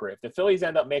Bryce Harper. If the Phillies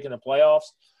end up making the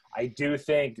playoffs, I do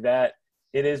think that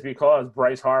it is because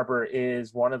Bryce Harper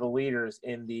is one of the leaders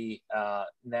in the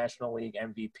National League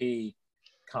MVP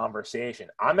conversation.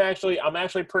 I'm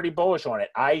actually pretty bullish on it.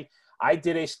 I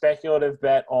did a speculative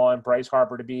bet on Bryce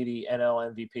Harper to be the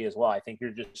NL MVP as well. I think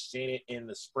you're just seeing it in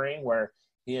the spring where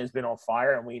he has been on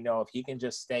fire, and we know if he can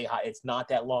just stay high, it's not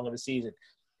that long of a season.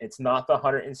 It's not the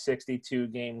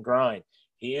 162-game grind.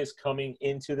 He is coming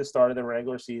into the start of the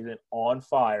regular season on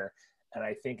fire. And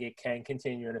I think it can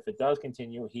continue. And if it does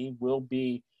continue, he will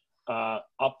be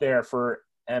up there for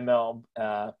NL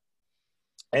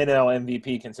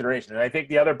MVP consideration. And I think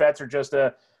the other bets are just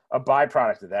a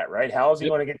byproduct of that, right? How is he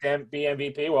going to get to be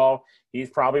MVP? Well, he's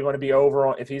probably going to be over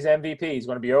on – if he's MVP, he's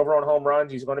going to be over on home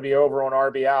runs. He's going to be over on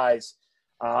RBIs.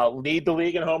 Lead the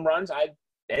league in home runs.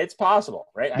 It's possible,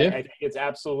 right? Yeah. I think it's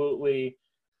absolutely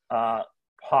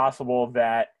possible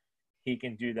that he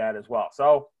can do that as well.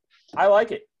 So I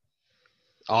like it.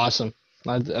 Awesome.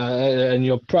 And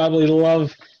you'll probably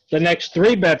love the next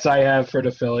 3 bets I have for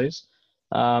the Phillies.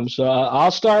 So I'll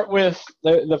start with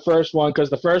the first one, because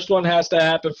the first one has to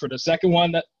happen for the second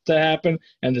one to happen,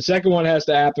 and the second one has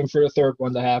to happen for the third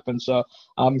one to happen. So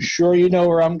I'm sure you know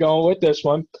where I'm going with this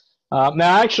one.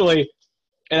 Now, actually,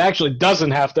 it actually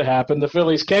doesn't have to happen. The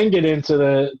Phillies can get into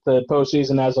the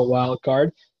postseason as a wild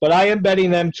card, but I am betting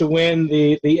them to win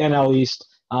the NL East.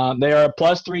 They are a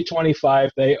plus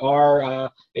 325. They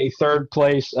are a third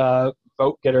place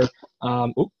vote getter.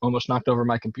 Almost knocked over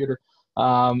my computer.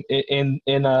 In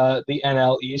the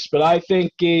NL East, but I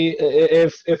think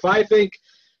if I think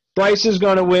Bryce is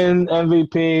going to win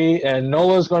MVP and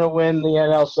Nola's going to win the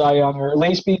NL Cy Young, or at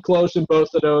least be close in both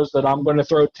of those, that I'm going to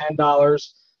throw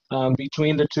 $10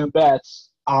 between the 2 bets.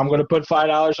 I'm going to put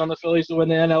 $5 on the Phillies to win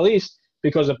the NL East,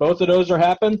 because if both of those are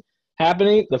happening,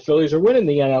 the Phillies are winning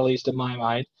the NL East in my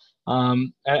mind.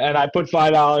 And I put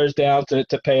 $5 down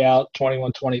to pay out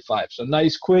 $21.25. So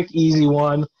nice, quick, easy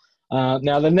one.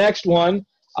 Now the next one,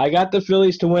 I got the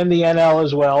Phillies to win the NL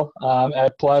as well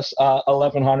at plus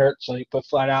 1,100. So you put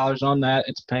 $5 on that,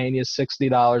 it's paying you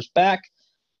 $60 back.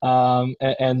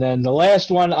 And then the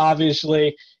last one,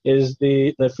 obviously, is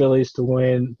the Phillies to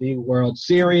win the World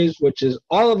Series, which is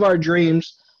all of our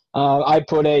dreams. I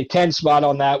put a 10 spot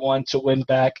on that one to win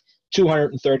back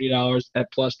 $230 at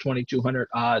plus 2,200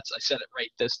 odds. I said it right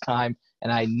this time,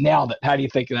 and I nailed it. How do you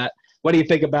think of that? What do you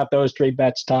think about those 3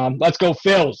 bets, Tom? Let's go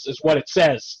Phils is what it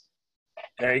says.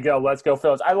 There you go. Let's go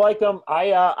Phillies. I like them.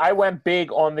 I went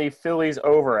big on the Phillies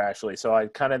over, actually. So I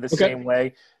kind of the same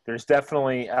way. There's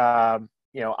definitely,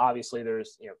 obviously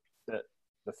there's,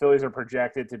 the Phillies are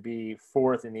projected to be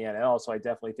 4th in the NL. So I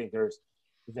definitely think there's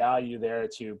value there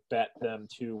to bet them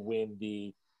to win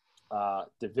the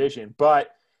division.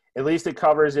 But at least it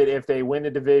covers it if they win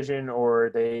the division or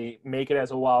they make it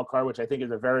as a wild card, which I think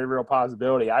is a very real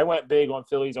possibility. I went big on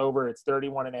Phillies over. It's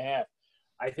 31.5.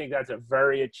 I think that's a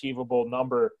very achievable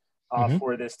number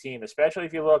for this team, especially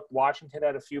if you look, Washington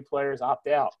had a few players opt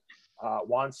out.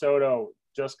 Juan Soto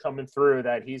just coming through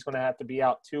that he's going to have to be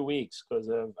out 2 weeks because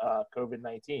of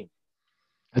COVID-19.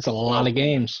 That's a lot of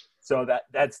games. So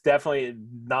that's definitely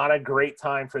not a great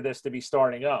time for this to be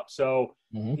starting up. So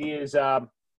he is,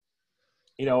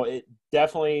 it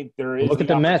definitely there is look at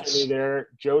the Mets there.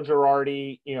 Joe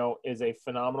Girardi, is a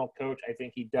phenomenal coach. I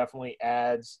think he definitely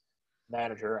adds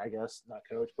manager, I guess, not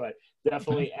coach, but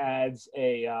definitely adds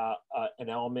an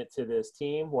element to this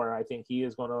team where I think he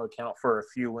is going to account for a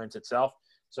few wins itself.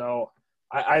 So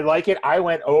I like it. I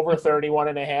went over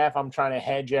 31.5. I'm trying to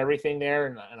hedge everything there,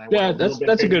 and I went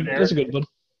that's a good one.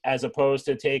 As opposed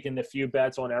to taking the few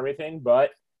bets on everything,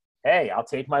 but hey, I'll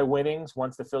take my winnings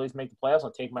once the Phillies make the playoffs.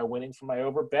 I'll take my winnings from my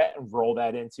over bet and roll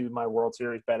that into my World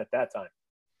Series bet at that time.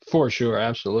 For sure,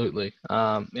 absolutely.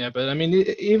 But I mean,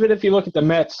 even if you look at the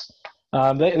Mets,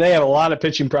 they have a lot of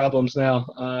pitching problems now.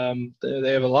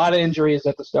 They have a lot of injuries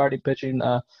at the starting pitching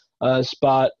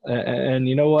spot, and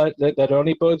you know what? That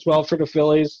only bodes well for the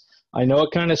Phillies. I know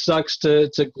it kind of sucks to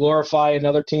glorify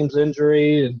another team's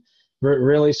injury and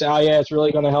really say, oh yeah, it's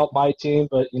really going to help my team.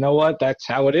 But you know what? That's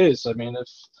how it is. I mean,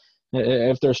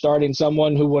 if they're starting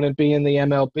someone who wouldn't be in the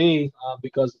MLB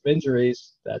because of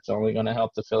injuries, that's only going to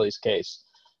help the Phillies' case.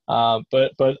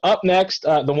 But up next,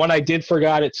 the one I did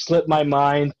forgot, it slipped my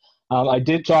mind. I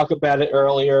did talk about it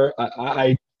earlier.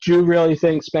 I do really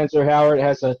think Spencer Howard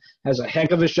has a heck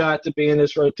of a shot to be in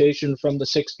this rotation from the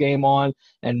 6th game on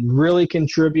and really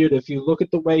contribute. If you look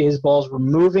at the way his balls were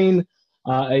moving,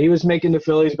 he was making the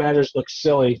Phillies batters look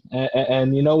silly.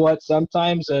 And you know what?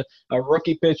 Sometimes a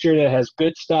rookie pitcher that has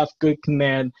good stuff, good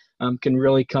command, can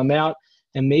really come out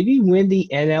and maybe win the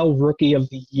NL Rookie of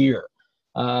the Year.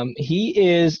 He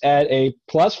is at a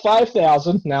plus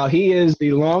 5,000. Now, he is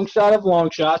the long shot of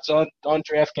long shots on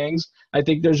DraftKings. I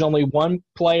think there's only one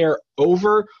player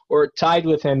over or tied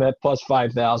with him at plus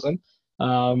 5,000.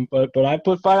 But I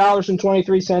put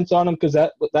 $5.23 on him because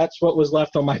that's what was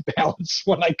left on my balance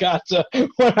when I got to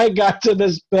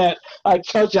this bet. I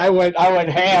told you I went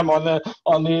ham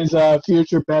on these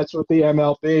future bets with the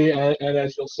MLB, and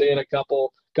as you'll see in a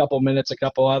couple minutes, a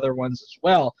couple other ones as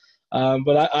well.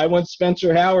 But I went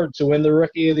Spencer Howard to win the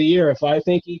Rookie of the Year. If I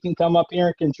think he can come up here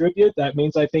and contribute, that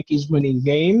means I think he's winning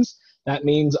games. That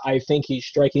means I think he's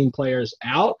striking players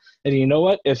out. And you know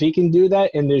what? If he can do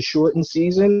that in this shortened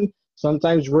season,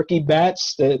 sometimes rookie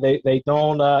bats they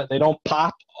don't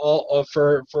pop all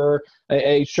for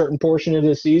a certain portion of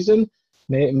the season.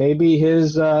 Maybe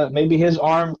his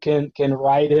arm can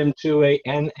ride him to a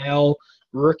NL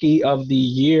Rookie of the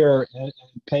Year and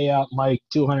pay out Mike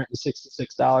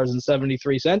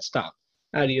 $266.73, Tom.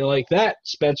 How do you like that,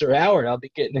 Spencer Howard? I'll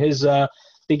be getting his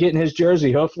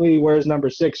jersey. Hopefully he wears number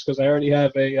 6 because I already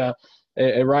have a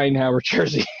Ryan Howard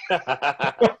jersey.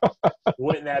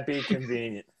 Wouldn't that be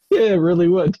convenient? Yeah, it really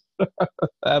would.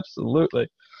 Absolutely.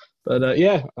 But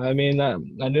I mean, I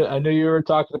knew you were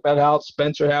talking about how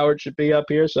Spencer Howard should be up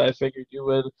here, so I figured you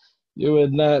would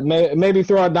maybe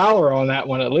throw $1 on that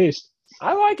one at least.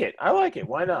 I like it.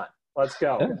 Why not? Let's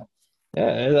go.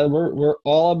 Yeah, we're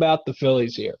all about the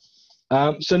Phillies here.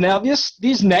 So now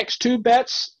these next 2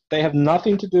 bets, they have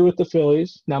nothing to do with the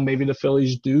Phillies. Now maybe the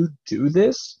Phillies do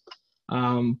this.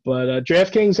 But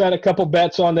DraftKings had a couple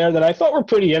bets on there that I thought were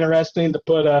pretty interesting to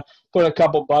put a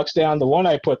couple bucks down. The one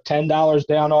I put $10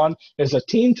 down on is a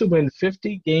team to win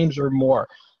 50 games or more.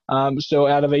 So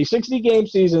out of a 60-game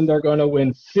season, they're going to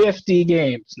win 50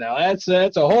 games. Now that's a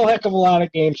whole heck of a lot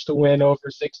of games to win over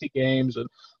 60 games, and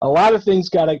a lot of things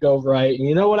got to go right. And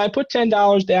you know what? I put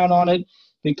 $10 down on it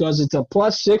because it's a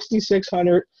plus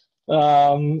 6,600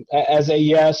 as a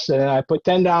yes, and I put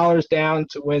 $10 down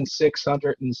to win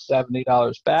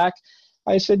 $670 back.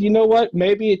 I said, you know what?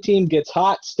 Maybe a team gets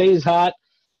hot, stays hot,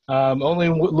 only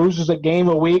loses a game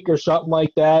a week or something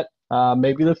like that.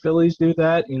 Maybe the Phillies do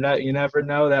that. You never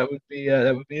know. That would be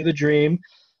the dream.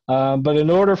 But in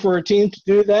order for a team to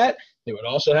do that, they would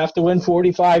also have to win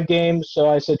 45 games. So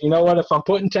I said, you know what? If I'm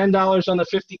putting $10 on the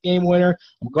 50-game winner,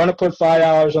 I'm going to put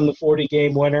 $5 on the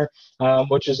 40-game winner,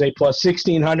 which is a plus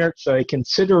 1,600, so a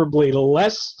considerably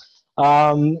less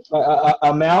amount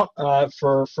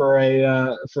for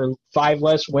 5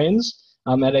 less wins.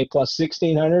 At a plus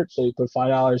 1,600, so you put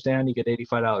 $5 down, you get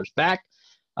 $85 back.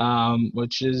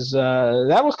 Which is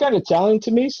that was kind of telling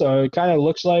to me. So it kind of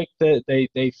looks like that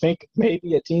they think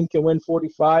maybe a team can win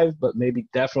 45, but maybe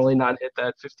definitely not hit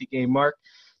that 50-game mark.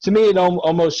 To me, it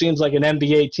almost seems like an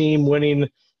NBA team winning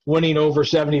winning over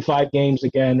 75 games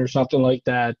again or something like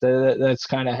that. That's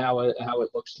kind of how it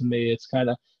looks to me. It's kind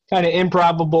of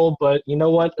improbable, but you know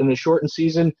what? In a shortened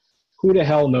season, who the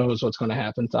hell knows what's going to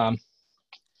happen, Tom?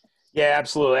 Yeah,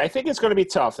 absolutely. I think it's going to be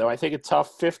tough, though. I think it's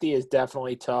tough. 50 is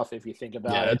definitely tough if you think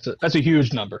about it. That's a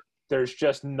huge number. There's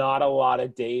just not a lot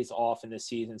of days off in the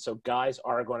season, so guys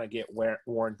are going to get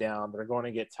worn down. They're going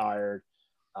to get tired.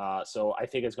 So I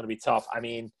think it's going to be tough. I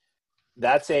mean,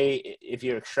 if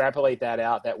you extrapolate that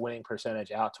out, that winning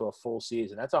percentage out to a full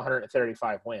season, that's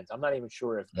 135 wins. I'm not even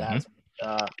sure if that's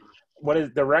what is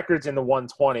the record's in the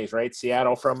 120s, right?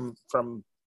 Seattle from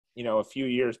a few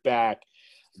years back.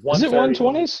 Is it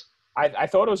 120s? I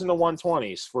thought it was in the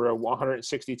 120s for a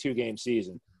 162 game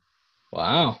season.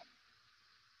 Wow.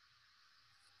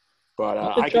 But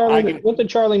what did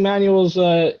Charlie Manuel's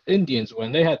Indians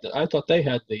win? I thought they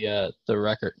had the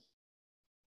record.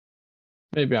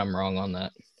 Maybe I'm wrong on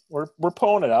that. We're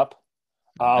pulling it up.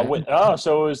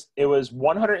 So it was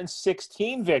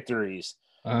 116 victories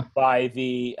by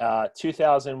the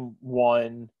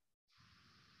 2001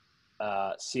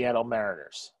 Seattle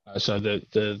Mariners. So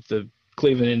the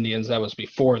Cleveland Indians, that was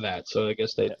before that. So I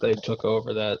guess they took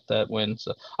over that win.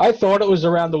 So I thought it was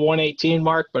around the 118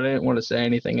 mark, but I didn't want to say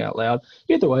anything out loud.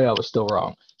 Either way, I was still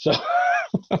wrong. So,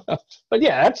 but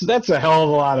yeah, that's a hell of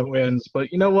a lot of wins.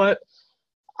 But you know what?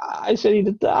 I said I'm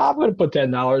going to put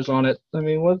 $10 on it. I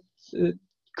mean,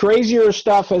 crazier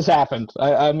stuff has happened.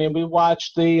 I mean, we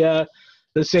watched the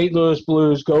St. Louis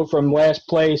Blues go from last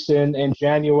place in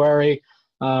January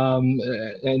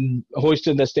and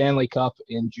hoisted the Stanley Cup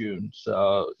in June.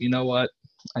 So you know what?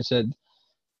 I said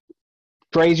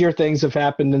crazier things have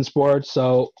happened in sports.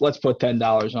 So let's put $10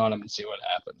 on them and see what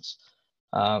happens.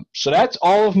 So that's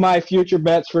all of my future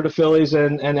bets for the Phillies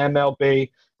and MLB.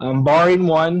 Barring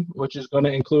one, which is going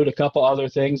to include a couple other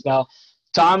things. Now,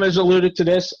 Tom has alluded to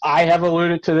this. I have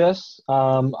alluded to this.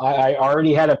 I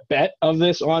already had a bet of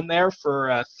this on there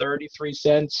for 33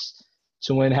 cents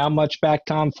to win how much back,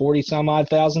 Tom? $40-some-odd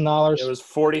thousand? It was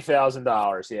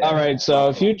 $40,000, yeah. All right, so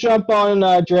if you jump on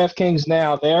DraftKings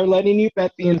now, they're letting you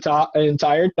bet the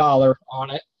entire dollar on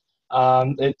it.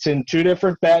 It's in two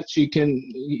different bets. You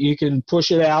can push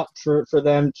it out for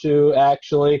them to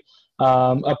actually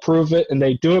approve it, and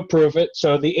they do approve it.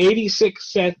 So the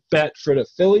 86-cent bet for the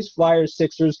Phillies, Flyers,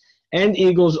 Sixers, and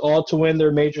Eagles all to win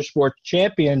their major sport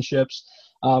championships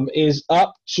is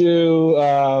up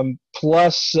to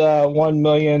plus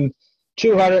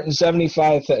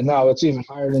 1,275,000. No, it's even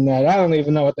higher than that. I don't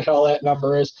even know what the hell that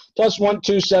number is. Plus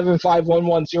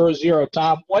 1,275,1100.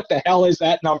 Tom, what the hell is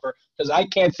that number? Because I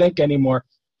can't think anymore.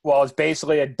 Well, it's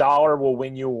basically $1 will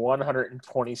win you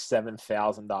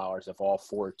 $127,000 if all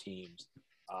four teams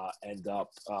end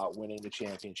up winning the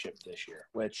championship this year.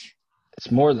 Which it's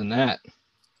more than that,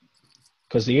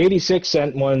 because the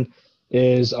 86-cent one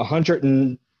is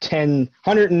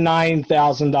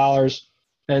 $109,000,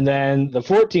 and then the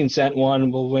 14-cent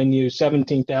one will win you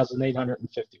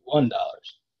 $17,851.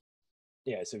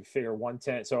 Yeah, so figure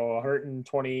 110, so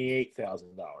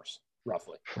 $128,000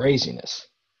 roughly. Craziness.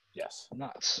 Yes.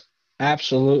 Nuts.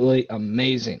 Absolutely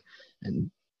amazing.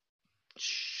 And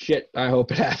shit, I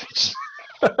hope it happens.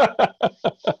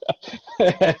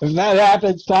 If that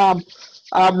happens, Tom,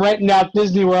 I'm renting out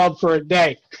Disney World for a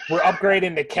day. We're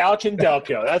upgrading the couch in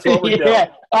Delco. That's what we're doing. Yeah,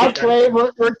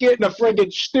 we're getting a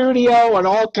friggin' studio and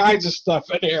all kinds of stuff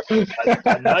in here.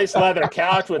 a nice leather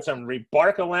couch with some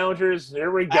Rebarca loungers.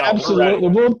 Here we go. Absolutely.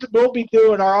 We'll be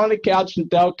doing our own couch in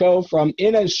Delco from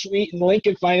in a suite in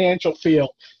Lincoln Financial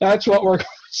Field. That's what we're going to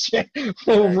say.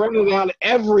 We'll run it out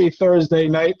every Thursday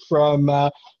night from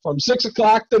 6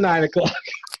 o'clock to 9 o'clock.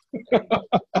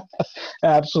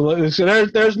 Absolutely. So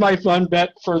there's my fun bet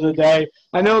for the day.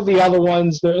 I know the other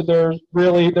ones, they're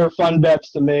fun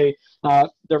bets to me.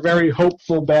 They're very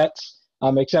hopeful bets,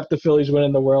 except the Phillies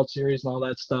winning the World Series and all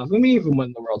that stuff. I mean, even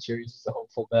winning the World Series is a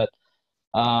hopeful bet.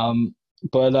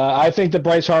 But I think the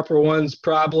Bryce Harper one's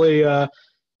probably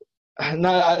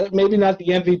maybe not the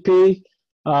MVP,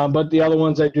 but the other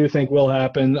ones I do think will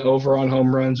happen, over on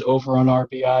home runs, over on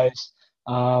RBIs,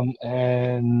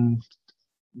 and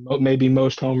maybe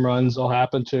most home runs will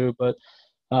happen too. But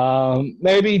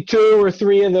maybe 2 or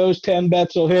 3 of those 10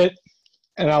 bets will hit,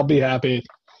 and I'll be happy.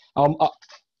 I'll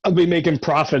be making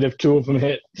profit if 2 of them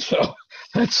hit. So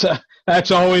that's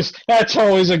always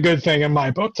a good thing in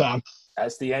my book, Tom.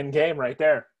 That's the end game right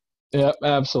there. Yep,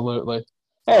 absolutely.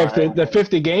 Hey, if the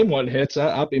 50-game one hits,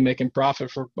 I'll be making profit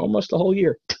for almost a whole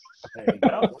year. There you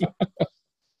go.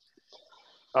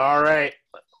 All right.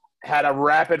 Had a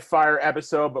rapid-fire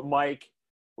episode, but, Mike,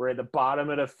 we're at the bottom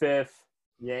of the 5th.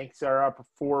 Yanks are up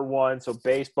 4-1, so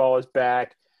baseball is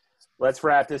back. let's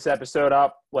wrap this episode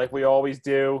up like we always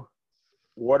do.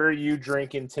 What are you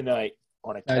drinking tonight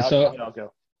on a couch? I'll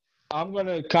go. I'm going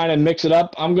to kind of mix it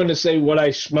up. I'm going to say what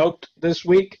I smoked this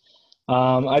week.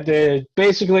 I did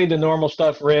basically the normal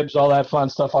stuff, ribs, all that fun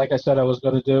stuff like I said I was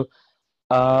going to do.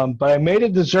 But I made a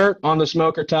dessert on the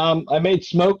smoker, Tom. I made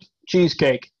smoked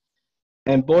cheesecake.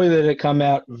 And boy, did it come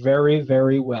out very,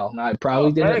 very well. Now, I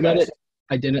probably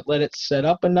didn't let it set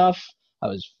up enough. I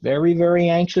was very, very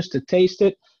anxious to taste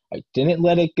it. I didn't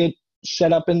let it get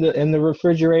set up in the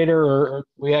refrigerator, or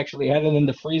we actually had it in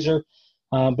the freezer.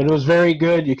 But it was very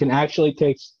good. You can actually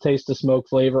taste the smoke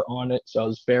flavor on it. So I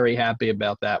was very happy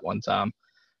about that one, Tom.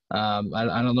 I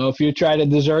don't know if you tried a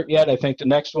dessert yet. I think the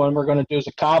next one we're going to do is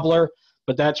a cobbler,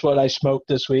 but that's what I smoked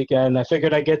this weekend. I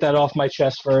figured I'd get that off my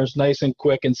chest first, nice and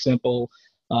quick and simple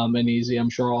and easy. I'm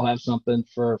sure I'll have something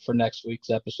for next week's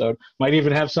episode. Might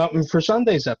even have something for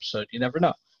Sunday's episode. You never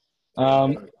know.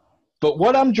 But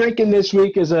what I'm drinking this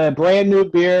week is a brand new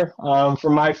beer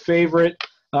from my favorite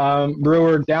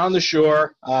brewer down the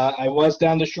shore. I was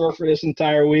down the shore for this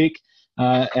entire week,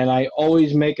 and I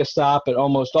always make a stop at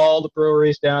almost all the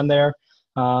breweries down there.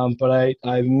 But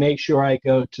I make sure I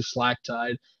go to Slack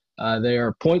Tide. They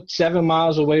are 0.7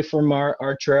 miles away from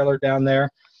our trailer down there.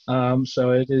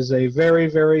 So it is a very,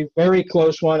 very, very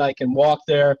close one. I can walk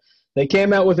there. They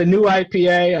came out with a new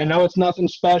IPA. I know it's nothing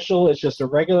special. It's just a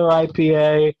regular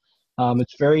IPA.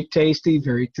 It's very tasty,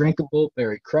 very drinkable,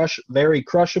 very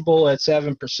crushable at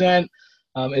 7%.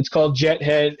 It's called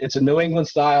Jethead. It's a New England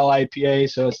style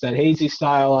IPA, so it's that hazy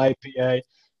style IPA.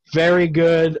 Very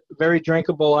good, very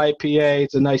drinkable IPA.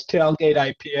 It's a nice tailgate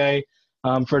IPA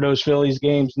for those Phillies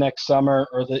games next summer,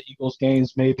 or the Eagles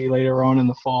games maybe later on in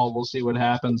the fall. We'll see what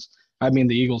happens. I mean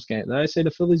the Eagles game. Did I say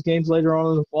the Phillies games later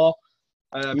on in the fall?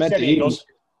 I meant the Eagles.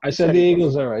 I said the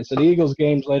Eagles. All right. So the Eagles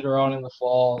games later on in the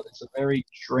fall. It's a very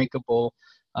drinkable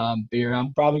beer.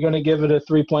 I'm probably going to give it a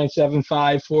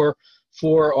 3.75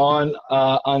 for on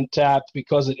Untapped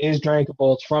because it is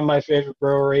drinkable. It's from my favorite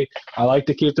brewery. I like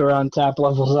to keep their Untapped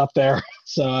levels up there,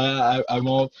 so I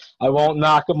won't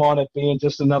knock them on it being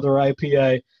just another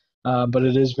IPA. But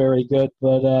it is very good.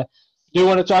 But I do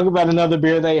want to talk about another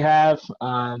beer they have.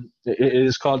 It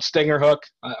is called Stinger Hook.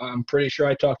 I'm pretty sure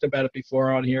I talked about it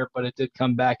before on here, but it did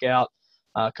come back out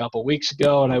a couple weeks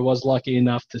ago, and I was lucky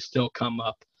enough to still come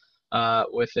up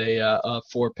with a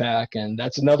 4-pack. And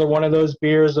that's another one of those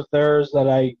beers of theirs that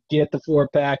I get the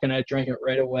 4-pack and I drink it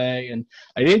right away. And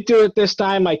I didn't do it this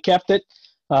time. I kept it.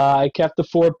 I kept the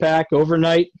 4-pack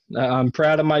overnight. I'm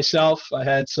proud of myself. I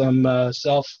had some what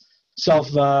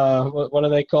do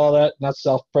they call that? Not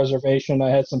self-preservation. I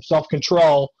had some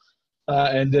self-control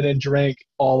and didn't drink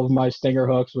all of my Stinger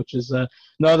Hooks, which is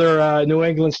another New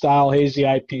England-style hazy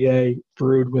IPA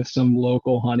brewed with some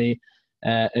local honey.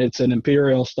 It's an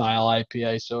Imperial-style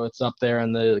IPA, so it's up there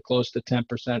in the close to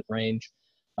 10% range.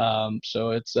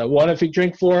 So it's one, if you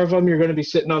drink 4 of them, you're going to be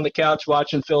sitting on the couch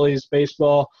watching Phillies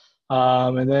baseball.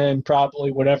 And then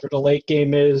probably whatever the late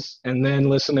game is, and then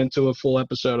listening to a full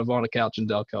episode of On a Couch in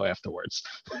Delco afterwards.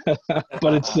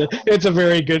 But it's a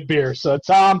very good beer. So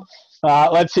Tom,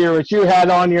 let's hear what you had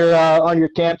on your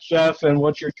Camp Chef and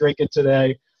what you're drinking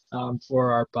today for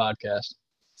our podcast.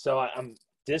 So I'm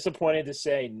disappointed to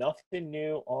say nothing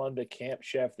new on the Camp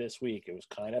Chef this week. It was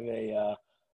kind of a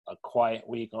quiet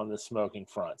week on the smoking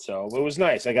front, so it was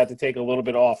nice. I got to take a little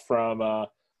bit off from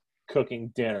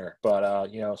cooking dinner, but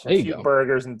some few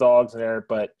burgers and dogs in there,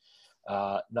 but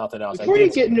nothing else. Before you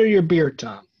get into your beer,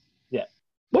 Tom, yeah,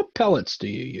 what pellets do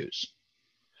you use?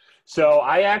 So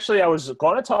I was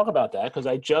going to talk about that because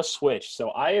I just switched.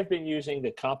 So I have been using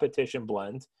the Competition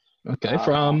Blend. Okay,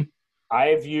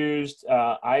 I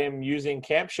am using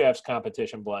Camp Chef's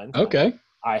Competition Blend. Okay.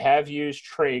 I have used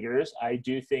Traeger's. I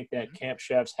do think that Camp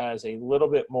Chef's has a little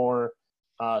bit more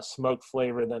smoke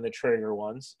flavor than the Traeger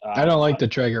ones. I don't like the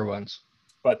Traeger ones.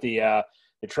 But the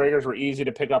Traegers were easy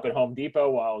to pick up at Home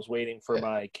Depot while I was waiting for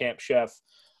my Camp Chef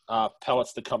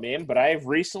pellets to come in. But I have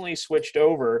recently switched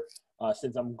over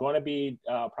since I'm going to be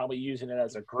probably using it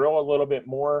as a grill a little bit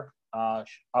more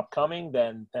upcoming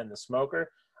than the smoker.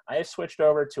 I have switched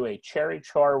over to a cherry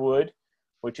char wood,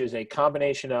 which is a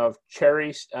combination of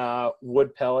cherry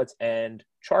wood pellets and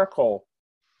charcoal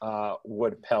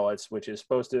wood pellets, which is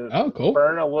supposed to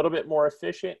burn a little bit more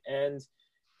efficient and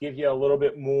give you a little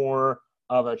bit more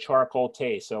of a charcoal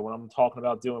taste. So when I'm talking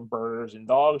about doing burgers and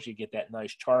dogs, you get that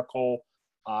nice charcoal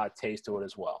taste to it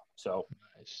as well. So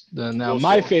now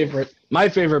my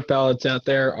favorite pellets out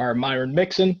there are Myron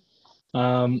Mixon.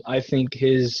 I think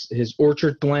his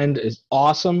Orchard blend is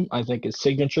awesome. I think his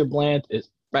signature brand is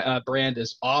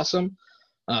awesome.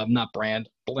 Not brand,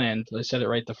 blend. I said it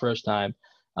right the first time.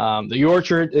 The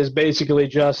orchard is basically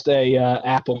just a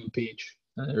apple and peach.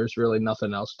 There's really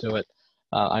nothing else to it.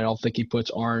 I don't think he puts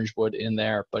orange wood in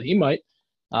there, but he might.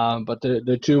 But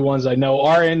the two ones I know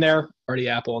are in there are the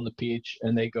apple and the peach,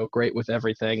 and they go great with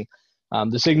everything.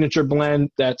 The signature blend,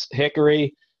 that's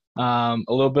hickory, a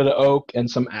little bit of oak, and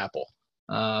some apple.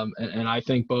 And I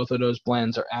think both of those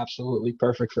blends are absolutely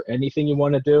perfect for anything you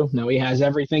want to do. Now, he has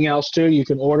everything else, too. You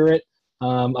can order it.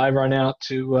 I run out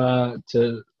to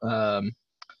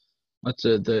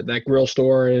that grill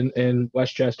store in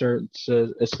Westchester. It's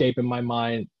escaping my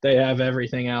mind. They have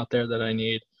everything out there that I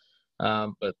need.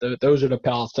 But those are the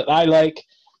pellets that I like.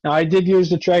 Now, I did use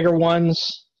the Traeger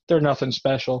ones. They're nothing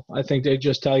special. I think they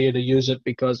just tell you to use it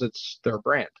because it's their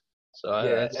brand. So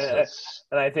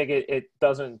and I think it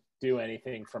doesn't do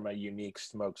anything from a unique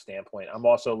smoke standpoint. I'm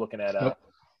also looking at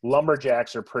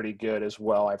Lumberjacks are pretty good as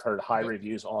well. I've heard high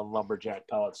reviews on Lumberjack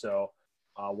pellets. So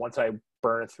once I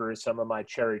burn through some of my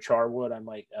cherry charwood, I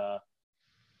might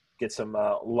get some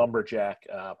Lumberjack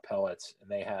pellets, and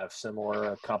they have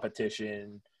similar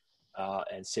competition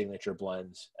and signature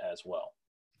blends as well.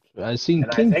 I've seen.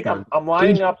 And I think I'm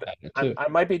lining up. I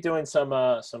might be doing some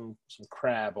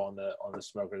crab on the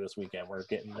smoker this weekend. We're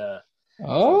getting.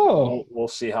 We'll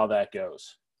see how that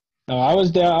goes. I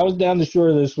was down the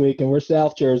shore this week, and we're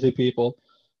South Jersey people.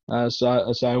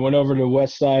 So I went over to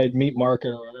West Side Meat Market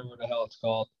or whatever the hell it's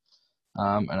called,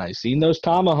 and I seen those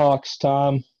tomahawks,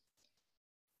 Tom.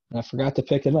 And I forgot to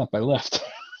pick it up. I left.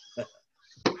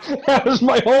 That was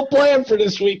my whole plan for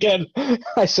this weekend.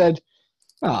 I said,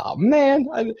 "Oh man!"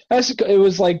 It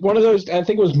was like one of those. I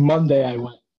think it was Monday. I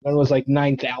went. It was like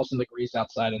 9,000 degrees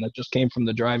outside, and I just came from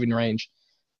the driving range.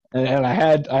 And I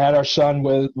had our son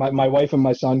with my wife and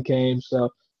my son came. So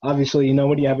obviously,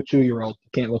 when you have a 2-year-old, you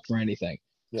can't look for anything.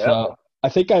 Yeah. So I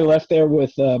think I left there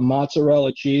with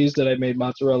mozzarella cheese that I made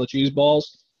mozzarella cheese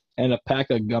balls and a pack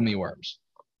of gummy worms.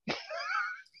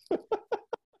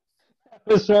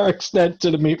 That was our extent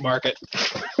to the meat market.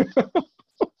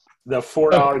 The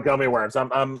 $4 gummy worms.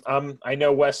 I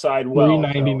know West Side well.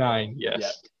 $3.99.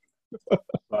 Yes. Yeah.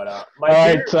 But all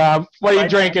right, Tom. What are you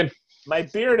drinking? My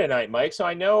beer tonight, Mike. So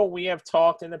I know we have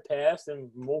talked in the past, and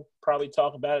we'll probably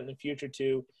talk about it in the future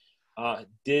too,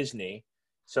 Disney.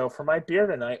 So for my beer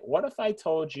tonight, what if I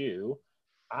told you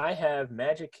I have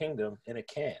Magic Kingdom in a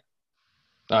can?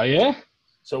 Oh, yeah?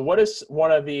 So what is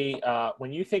one of the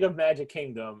when you think of Magic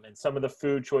Kingdom and some of the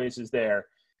food choices there,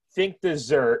 think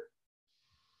dessert.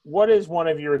 What is one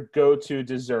of your go-to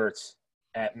desserts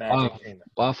at Magic Kingdom?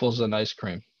 Waffles and ice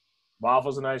cream.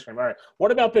 Waffles and ice cream. All right.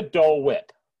 What about the Dole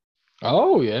Whip?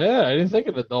 Oh, yeah. I didn't think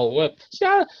of the Dole Whip. See,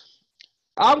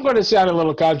 I'm going to sound a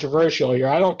little controversial here.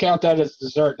 I don't count that as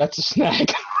dessert. That's a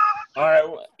snack. All right.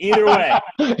 Either way.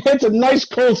 It's a nice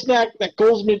cold snack that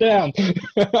cools me down.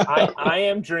 I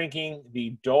am drinking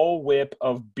the Dole Whip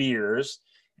of beers.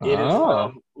 It is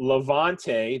from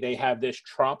Levante. They have this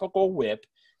tropical whip.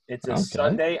 It's a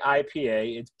Sunday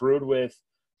IPA. It's brewed with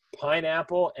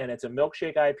pineapple, and it's a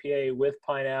milkshake IPA with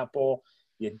pineapple.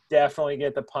 You definitely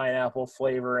get the pineapple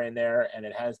flavor in there, and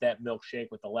it has that milkshake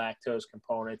with the lactose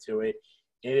component to it.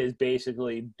 It is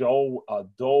basically a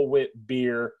Dole Whip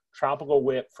beer, tropical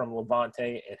whip from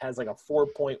Levante. It has like a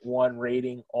 4.1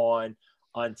 rating on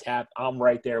Untappd. I'm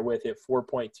right there with it,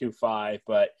 4.25.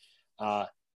 But,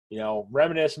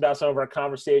 reminisce about some of our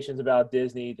conversations about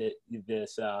Disney,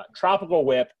 this tropical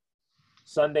whip,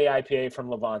 Sunday IPA from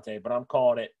Levante. But I'm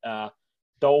calling it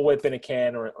Dole Whip in a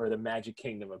can or the Magic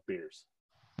Kingdom of beers.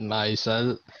 Nice.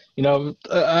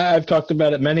 I've talked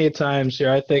about it many times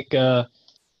here. I think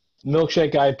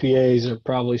milkshake IPAs are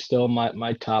probably still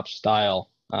my top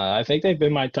style. I think they've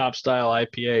been my top style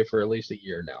IPA for at least a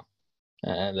year now.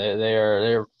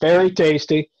 They're very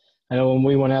tasty. I know when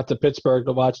we went out to Pittsburgh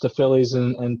to watch the Phillies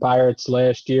and Pirates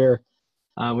last year,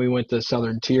 we went to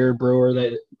Southern Tier Brewery.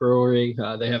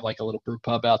 They have like a little brew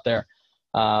pub out there.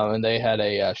 And they had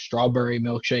a strawberry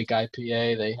milkshake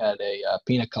IPA. They had a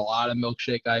pina colada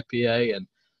milkshake IPA, and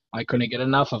I couldn't get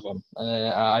enough of them.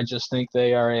 I just think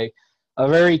they are a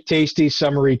very tasty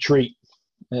summery treat.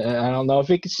 I don't know if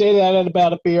you could say that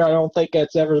about a beer. I don't think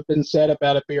that's ever been said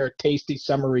about a beer, a tasty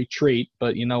summery treat,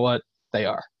 but you know what? They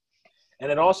are.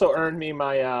 And it also earned me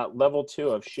my level 2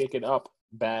 of Shake It Up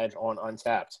badge on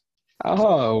Untappd.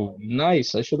 Oh,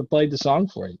 nice! I should have played the song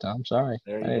for you, Tom. Sorry,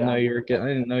 I didn't know you were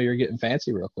getting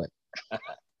fancy real quick.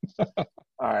 All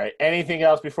right. Anything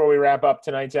else before we wrap up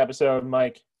tonight's episode,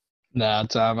 Mike? No,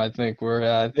 Tom. I think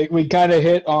we kind of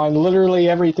hit on literally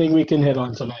everything we can hit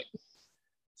on tonight.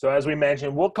 So as we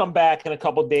mentioned, we'll come back in a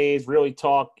couple days, really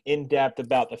talk in depth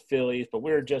about the Phillies. But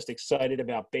we're just excited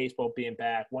about baseball being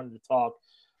back. Wanted to talk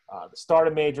the start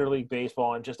of Major League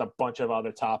Baseball, and just a bunch of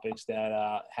other topics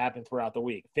that happen throughout the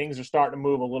week. Things are starting to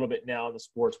move a little bit now in the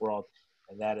sports world,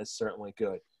 and that is certainly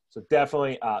good. So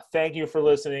definitely thank you for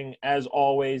listening. As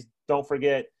always, don't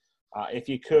forget, if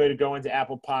you could, go into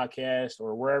Apple Podcasts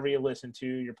or wherever you listen to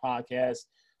your podcast,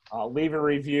 leave a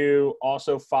review,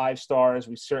 also 5 stars.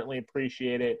 We certainly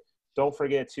appreciate it. Don't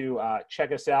forget to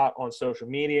check us out on social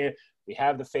media. We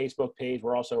have the Facebook page.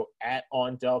 We're also at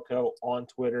OnDelco on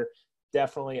Twitter.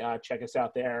 Definitely check us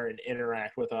out there and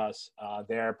interact with us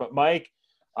there. But, Mike,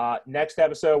 next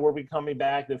episode we'll be coming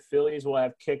back. The Phillies will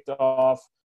have kicked off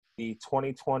the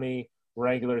 2020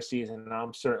 regular season, and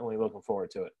I'm certainly looking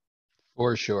forward to it.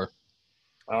 For sure.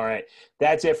 All right.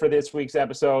 That's it for this week's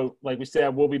episode. Like we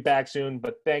said, we'll be back soon,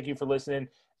 but thank you for listening.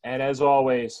 And as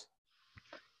always,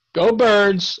 go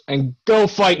Birds and go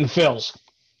fighting Phils.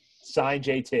 sign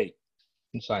JT.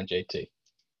 And sign JT.